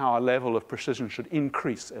that somehow our level of precision should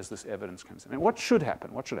increase as this evidence comes in. What should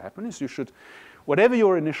happen? What should happen is whatever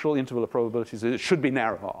your initial interval of probabilities is, it should be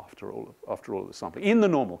narrow after all of the sampling, in the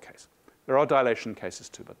normal case. There are dilation cases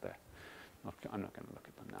too, but I'm not going to look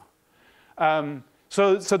at them now.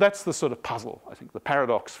 So that's the sort of puzzle. I think the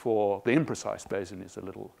paradox for the imprecise Bayesian is a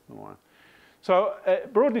little more. So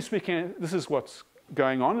broadly speaking, this is what's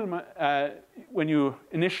going on. When you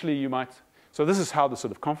might. So this is how the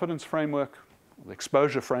sort of confidence framework, the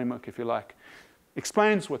exposure framework, if you like,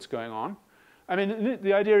 explains what's going on.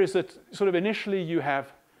 The idea is that sort of initially you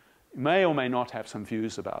may or may not have some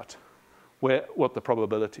views about what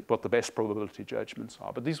the best probability judgments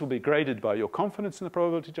are. But these will be graded by your confidence in the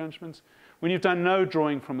probability judgments. When you've done no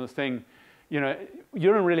drawing from the thing, you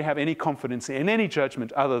don't really have any confidence in any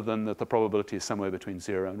judgment other than that the probability is somewhere between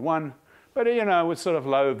 0 and 1. But, with sort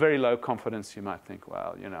of very low confidence, you might think,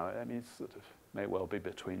 well, it sort of may well be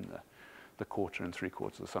between the quarter and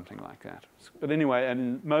 3/4 or something like that. But anyway,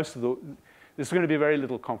 there's going to be very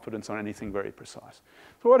little confidence on anything very precise.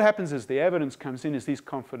 So what happens is the evidence comes in, is these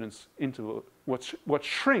confidence intervals. What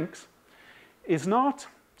shrinks is not,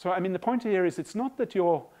 the point here is it's not that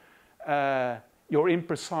your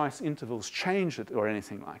imprecise intervals change it or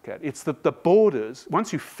anything like that. It's that the borders,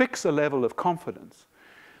 once you fix a level of confidence,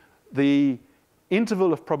 the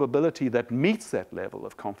interval of probability that meets that level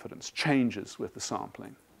of confidence changes with the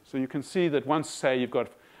sampling. So you can see that once, say, you've got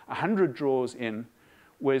 100 draws in,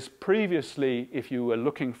 whereas previously, if you were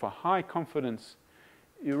looking for high confidence,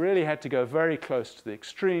 you really had to go very close to the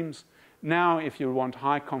extremes. Now, if you want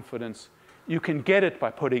high confidence, you can get it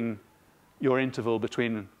by putting your interval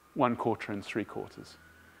between 1/4 and 3/4.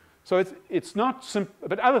 So it's not simple,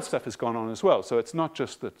 but other stuff has gone on as well. So it's not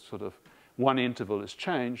just that sort of one interval has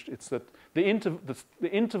changed. It's that the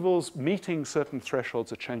intervals meeting certain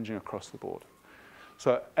thresholds are changing across the board.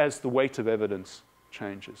 So as the weight of evidence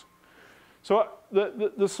changes. So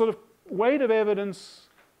the sort of weight of evidence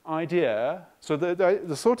idea, so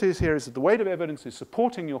the thought is here is that the weight of evidence is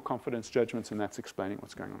supporting your confidence judgments, and that's explaining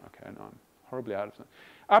what's going on. Okay, no, I'm horribly out of it.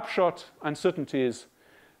 Upshot, uncertainty is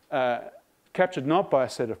captured not by a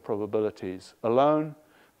set of probabilities alone,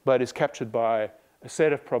 but is captured by a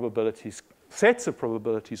set of probabilities, sets of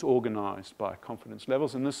probabilities organized by confidence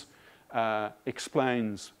levels. And this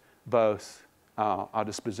explains both our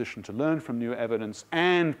disposition to learn from new evidence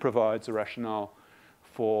and provides a rationale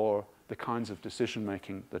for the kinds of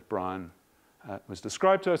decision-making that Brian was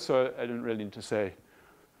described to us. So I don't really need to say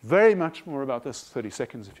very much more about this. 30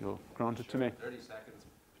 seconds, if you'll grant it to me. 30 seconds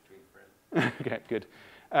between friends. Okay, good.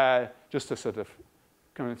 Just to sort of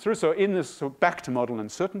coming through. So in this, so back to model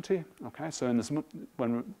uncertainty. Okay, so in this,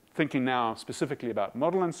 when we're thinking now specifically about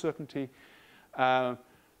model uncertainty,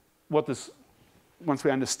 once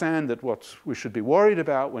we understand that what we should be worried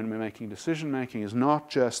about when we're making decision making is not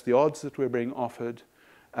just the odds that we're being offered,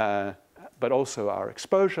 but also our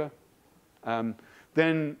exposure,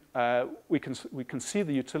 then we can see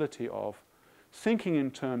the utility of thinking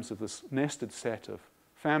in terms of this nested set of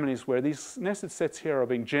families where these nested sets here are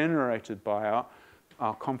being generated by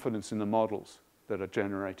our confidence in the models that are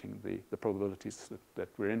generating the probabilities that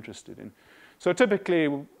we're interested in. So typically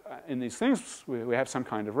in these things, we have some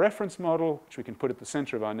kind of reference model, which we can put at the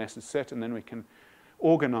center of our nested set, and then we can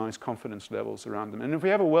organize confidence levels around them. And if we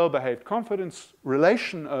have a well-behaved confidence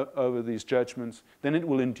relation over these judgments, then it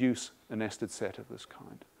will induce a nested set of this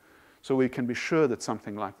kind. So we can be sure that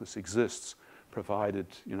something like this exists, provided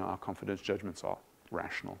our confidence judgments are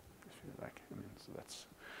rational, if you like. I mean, so that's,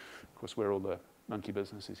 of course, where all the monkey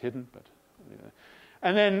business is hidden. But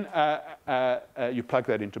and then you plug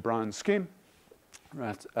that into Brian's scheme,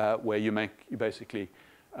 right? Where you basically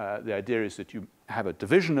the idea is that you have a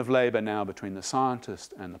division of labor now between the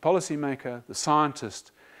scientist and the policymaker. The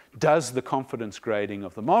scientist does the confidence grading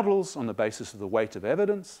of the models on the basis of the weight of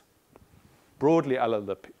evidence, broadly a la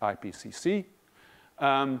the IPCC,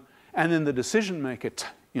 and then the decision maker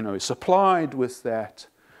is supplied with that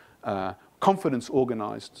confidence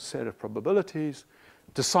organized set of probabilities,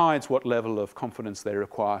 decides what level of confidence they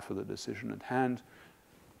require for the decision at hand,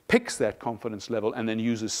 picks that confidence level, and then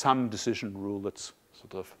uses some decision rule that's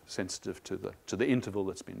sort of sensitive to the interval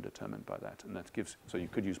that's been determined by that. And that gives, so you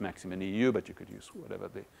could use maximum EU, but you could use whatever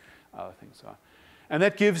the other things are. And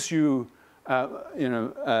that gives you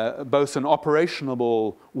both an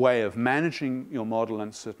operationable way of managing your model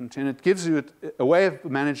uncertainty, and it gives you a way of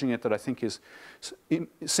managing it that I think is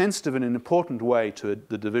sensitive in an important way to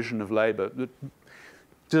the division of labor. That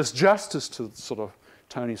does justice to sort of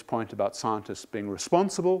Tony's point about scientists being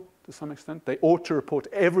responsible to some extent. They ought to report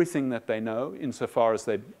everything that they know insofar as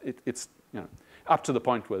it's up to the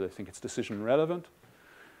point where they think it's decision relevant.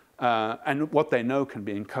 And what they know can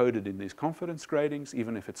be encoded in these confidence gradings,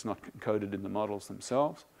 even if it's not encoded in the models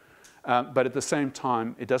themselves. But at the same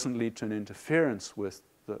time, it doesn't lead to an interference with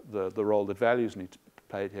the role that values need to be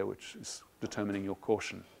played here, which is determining your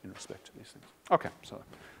caution in respect to these things. Okay, so I'll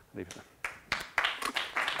leave it there.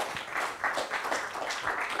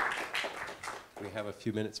 We have a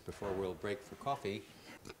few minutes before we'll break for coffee.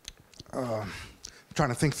 I'm trying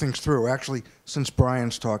to think things through. Actually, since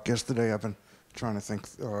Brian's talk yesterday, I've been trying to think,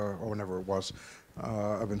 or whenever it was,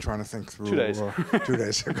 I've been trying to think through. 2 days. 2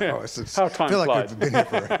 days ago. How time I feel like flies. I've been here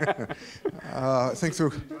for think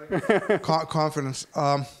through confidence.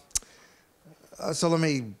 So let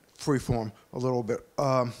me freeform a little bit.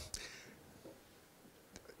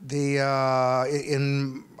 There's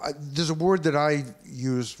a word that I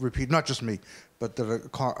use repeat, not just me, but that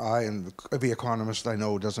I and every economist I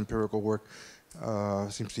know does empirical work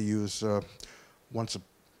seems to use once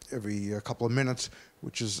every couple of minutes,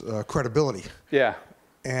 which is credibility. Yeah.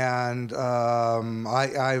 And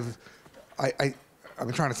I've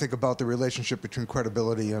been trying to think about the relationship between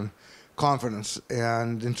credibility and confidence.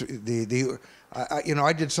 And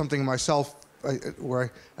I did something myself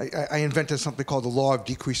I invented something called the law of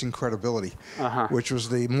decreasing credibility, which was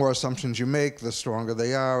the more assumptions you make, the stronger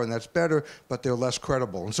they are, and that's better, but they're less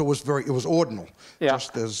credible. And so it was ordinal,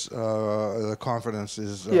 just as the confidence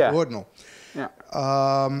is ordinal. Yeah.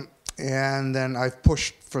 And then I've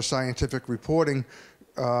pushed for scientific reporting,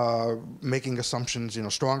 making assumptions,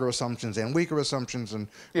 stronger assumptions and weaker assumptions, and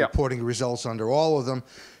reporting results under all of them,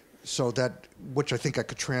 so that, which I think I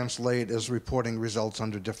could translate as reporting results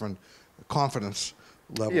under different confidence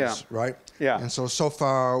levels, right? Yeah. And so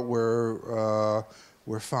far we're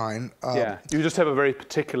fine. You just have a very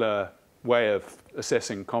particular way of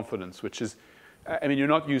assessing confidence, which is, I mean, you're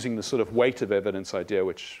not using the sort of weight of evidence idea,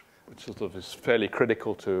 which sort of is fairly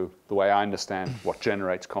critical to the way I understand what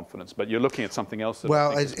generates confidence. But you're looking at something else.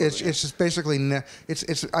 Well, it's just basically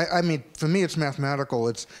I mean, for me it's mathematical.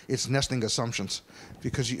 It's nesting assumptions,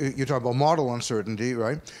 because you talk about model uncertainty,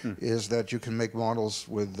 right? Is that you can make models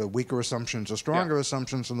with the weaker assumptions or stronger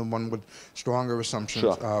assumptions, and the one with stronger assumptions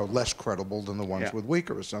are less credible than the ones with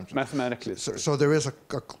weaker assumptions. Mathematically, so there is a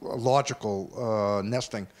logical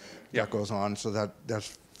nesting that goes on. So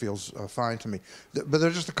that feels fine to me. But there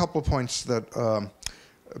are just a couple of points that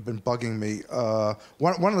have been bugging me.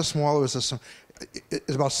 One of the smaller is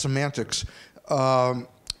about semantics. And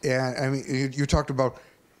I mean, you talked about,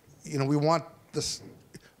 we want this,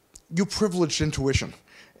 you privileged intuition.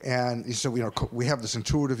 And you said, we have this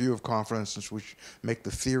intuitive view of confidence, and so we should make the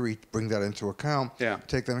theory, bring that into account,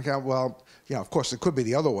 take that into account. Well, of course, it could be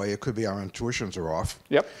the other way. It could be our intuitions are off.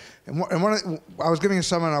 Yep. And I was giving a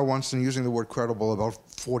seminar once and using the word credible about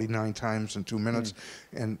 49 times in 2 minutes,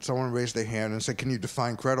 and someone raised their hand and said, "Can you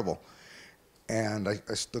define credible?" And I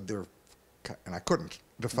stood there, and I couldn't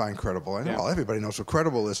define credible. I know, well, everybody knows what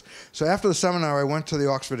credible is. So after the seminar, I went to the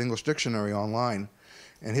Oxford English Dictionary online,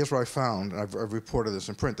 and here's what I found, and I've reported this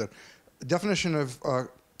in print, that the definition of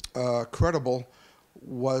credible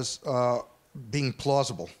was being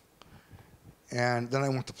plausible. And then I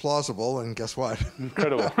went to plausible, and guess what?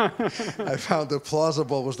 Incredible. I found that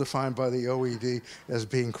plausible was defined by the OED as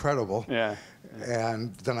being credible. Yeah.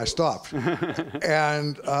 And then I stopped.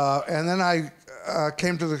 and then I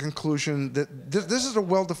came to the conclusion that this is a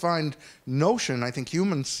well-defined notion. I think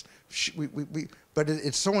humans, but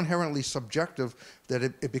it's so inherently subjective that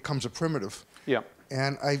it becomes a primitive. Yeah.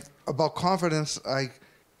 And about confidence,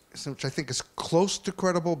 which I think is close to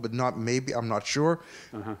credible, but not maybe, I'm not sure.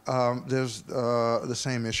 There's the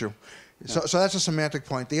same issue. So that's a semantic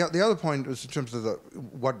point. The other point is in terms of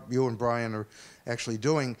what you and Brian are actually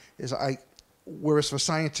doing is whereas for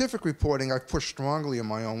scientific reporting, I've pushed strongly in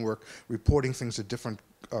my own work, reporting things at different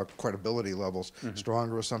credibility levels,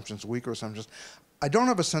 stronger assumptions, weaker assumptions. I don't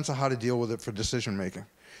have a sense of how to deal with it for decision making.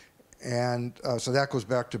 And so that goes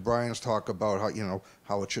back to Brian's talk about how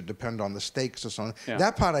how it should depend on the stakes or something. Yeah.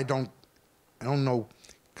 That part I don't know.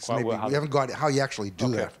 Maybe we haven't got how you actually do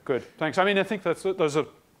that. Good, thanks. I mean, I think those are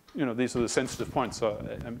these are the sensitive points. So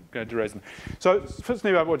I'm going to raise them. So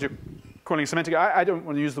firstly, about what you're calling semantic, I don't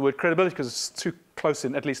want to use the word credibility because it's too close,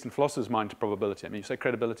 at least in philosophers' mind, to probability. I mean, you say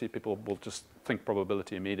credibility, people will just think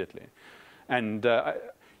probability immediately, and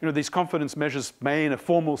these confidence measures may, in a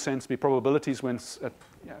formal sense, be probabilities when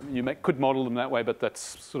you could model them that way, but that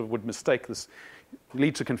sort of would mistake this,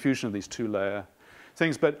 lead to confusion of these two-layer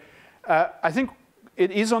things. But I think it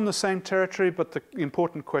is on the same territory, but the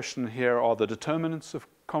important question here are the determinants of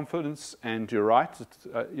confidence, and you're right.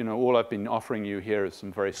 All I've been offering you here is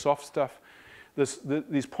some very soft stuff.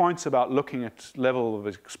 These points about looking at level of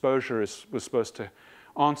exposure was supposed to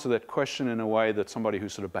answer that question in a way that somebody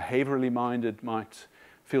who's sort of behaviorally minded might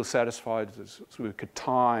feel satisfied, so we could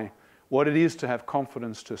tie what it is to have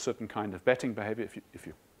confidence to a certain kind of betting behavior, if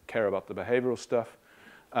you care about the behavioral stuff.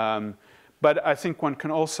 But I think one can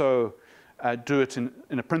also do it in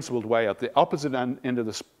a principled way. At the opposite end of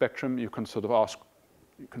the spectrum, you can sort of ask,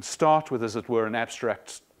 you can start with, as it were, an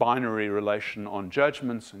abstract binary relation on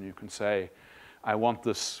judgments, and you can say, I want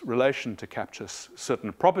this relation to capture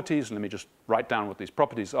certain properties. Let me just write down what these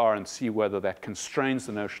properties are and see whether that constrains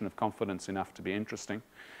the notion of confidence enough to be interesting.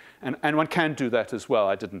 And one can do that as well.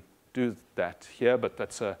 I didn't do that here, but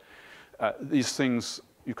that's these things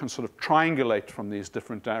you can sort of triangulate from these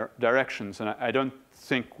different directions. And I don't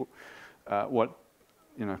think what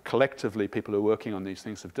collectively people who are working on these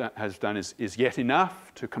things has done is yet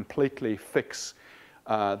enough to completely fix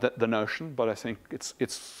the notion. But I think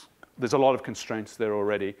there's a lot of constraints there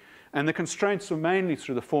already. And the constraints are mainly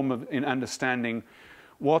through the form of in understanding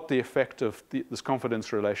what the effect of this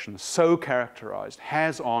confidence relation so characterized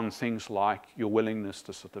has on things like your willingness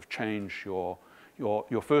to sort of change your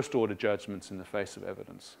first order judgments in the face of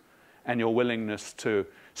evidence. and your willingness to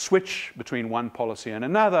switch between one policy and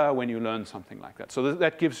another when you learn something like that. So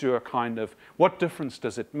that gives you a kind of what difference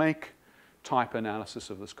does it make type analysis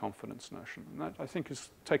of this confidence notion. And that, I think,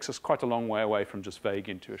 takes us quite a long way away from just vague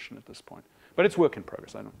intuition at this point. But it's work in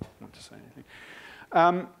progress. I don't want to say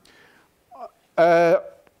anything.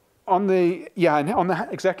 On the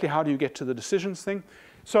exactly how do you get to the decisions thing.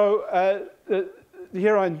 So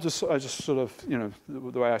here I just sort of,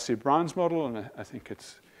 the way I see Brian's model, and I think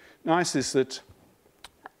it's nice, is that,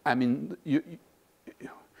 I mean,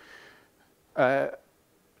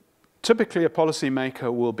 typically a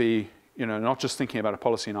policymaker will be, not just thinking about a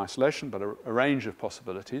policy in isolation, but a range of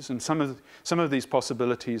possibilities. And some of these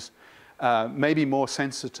possibilities may be more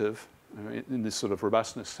sensitive in this sort of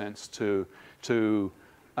robustness sense to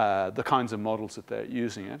the kinds of models that they're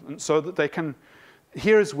using it. And so that they can,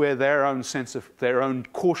 here's where their own sense of their own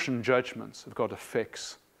caution judgments have got to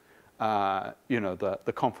fix,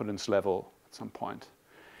 the confidence level at some point.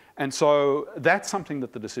 And so that's something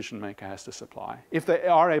that the decision maker has to supply. If they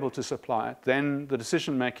are able to supply it, then the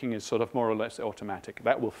decision making is sort of more or less automatic.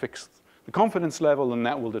 That will fix the confidence level, and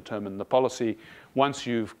that will determine the policy once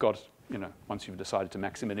you've got, once you've decided to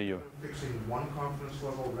maximize your... Fixing one confidence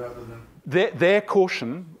level rather than... Their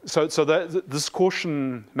caution, so this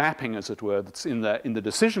caution mapping, as it were, that's in the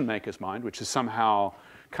decision maker's mind, which is somehow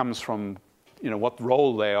comes from what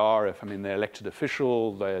role they are. If, they're elected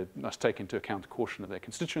official, they must take into account the caution of their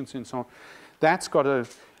constituency and so on. That's got to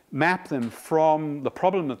map them from the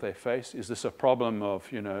problem that they face. Is this a problem of,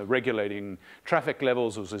 regulating traffic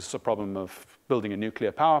levels, or is this a problem of building a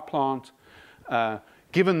nuclear power plant?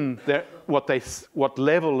 Given what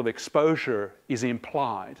level of exposure is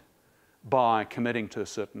implied by committing to a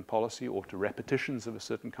certain policy or to repetitions of a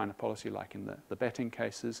certain kind of policy, like in the betting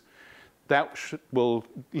cases, that will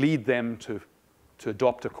lead them to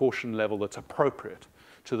adopt a caution level that's appropriate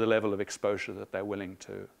to the level of exposure that they're willing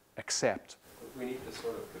to accept. We need to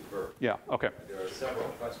sort of convert. Yeah, okay. There are several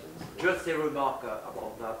questions. Just a remark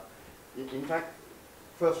about that. In fact,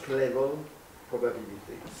 first level, probability.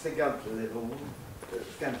 Second level,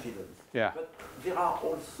 confidence. Yeah. But there are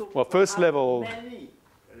also first level, many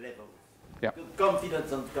levels. Yeah.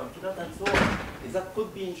 Confidence and confidence and so on. That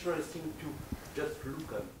could be interesting to just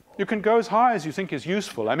look at. You can go as high as you think is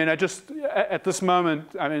useful. At this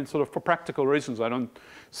moment, sort of for practical reasons, I don't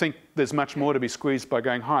think there's much more to be squeezed by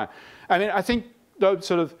going higher. I think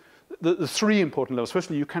sort of the three important levels.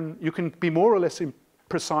 Firstly, you can be more or less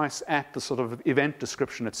precise at the sort of event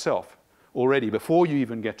description itself already before you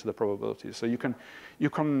even get to the probabilities. So you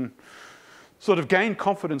can sort of gain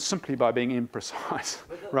confidence simply by being imprecise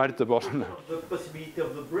right at the bottom. The possibility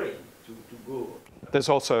of the brain to go. There's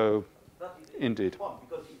also, indeed.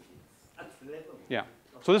 Because it's at the level. Yeah.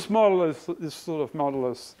 So this sort of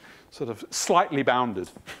model is sort of slightly bounded.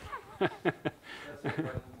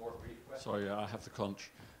 Sorry, I have the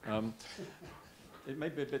conch. It may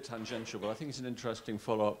be a bit tangential, but I think it's an interesting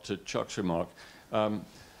follow-up to Chuck's remark.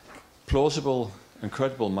 Plausible and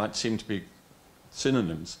credible might seem to be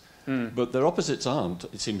synonyms, but their opposites aren't,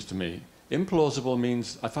 it seems to me. Implausible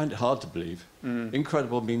means I find it hard to believe.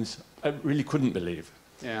 Incredible means I really couldn't believe.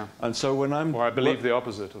 Yeah. And so when I'm... Or I believe the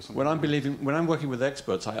opposite or something. When I'm working with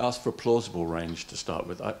experts, I ask for a plausible range to start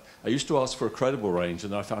with. I used to ask for a credible range,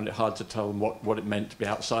 and I found it hard to tell them what it meant to be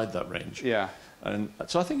outside that range. Yeah. And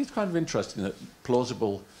so I think it's kind of interesting that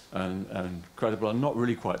plausible and credible are not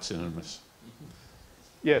really quite synonymous.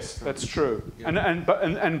 Yes, that's true.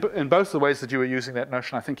 And both the ways that you were using that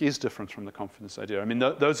notion, I think, is different from the confidence idea.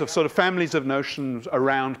 Those are sort of families of notions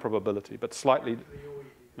around probability, but slightly...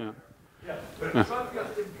 Yeah. Yeah, but try to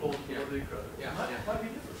get implausible or incredible. Might be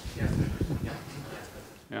different.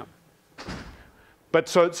 Yeah. But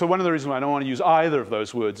so one of the reasons why I don't want to use either of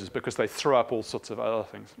those words is because they throw up all sorts of other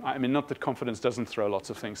things. Not that confidence doesn't throw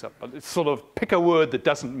lots of things up, but it's sort of pick a word that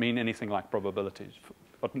doesn't mean anything like probability,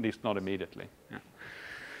 or at least not immediately. Yeah.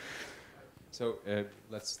 So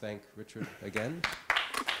let's thank Richard again.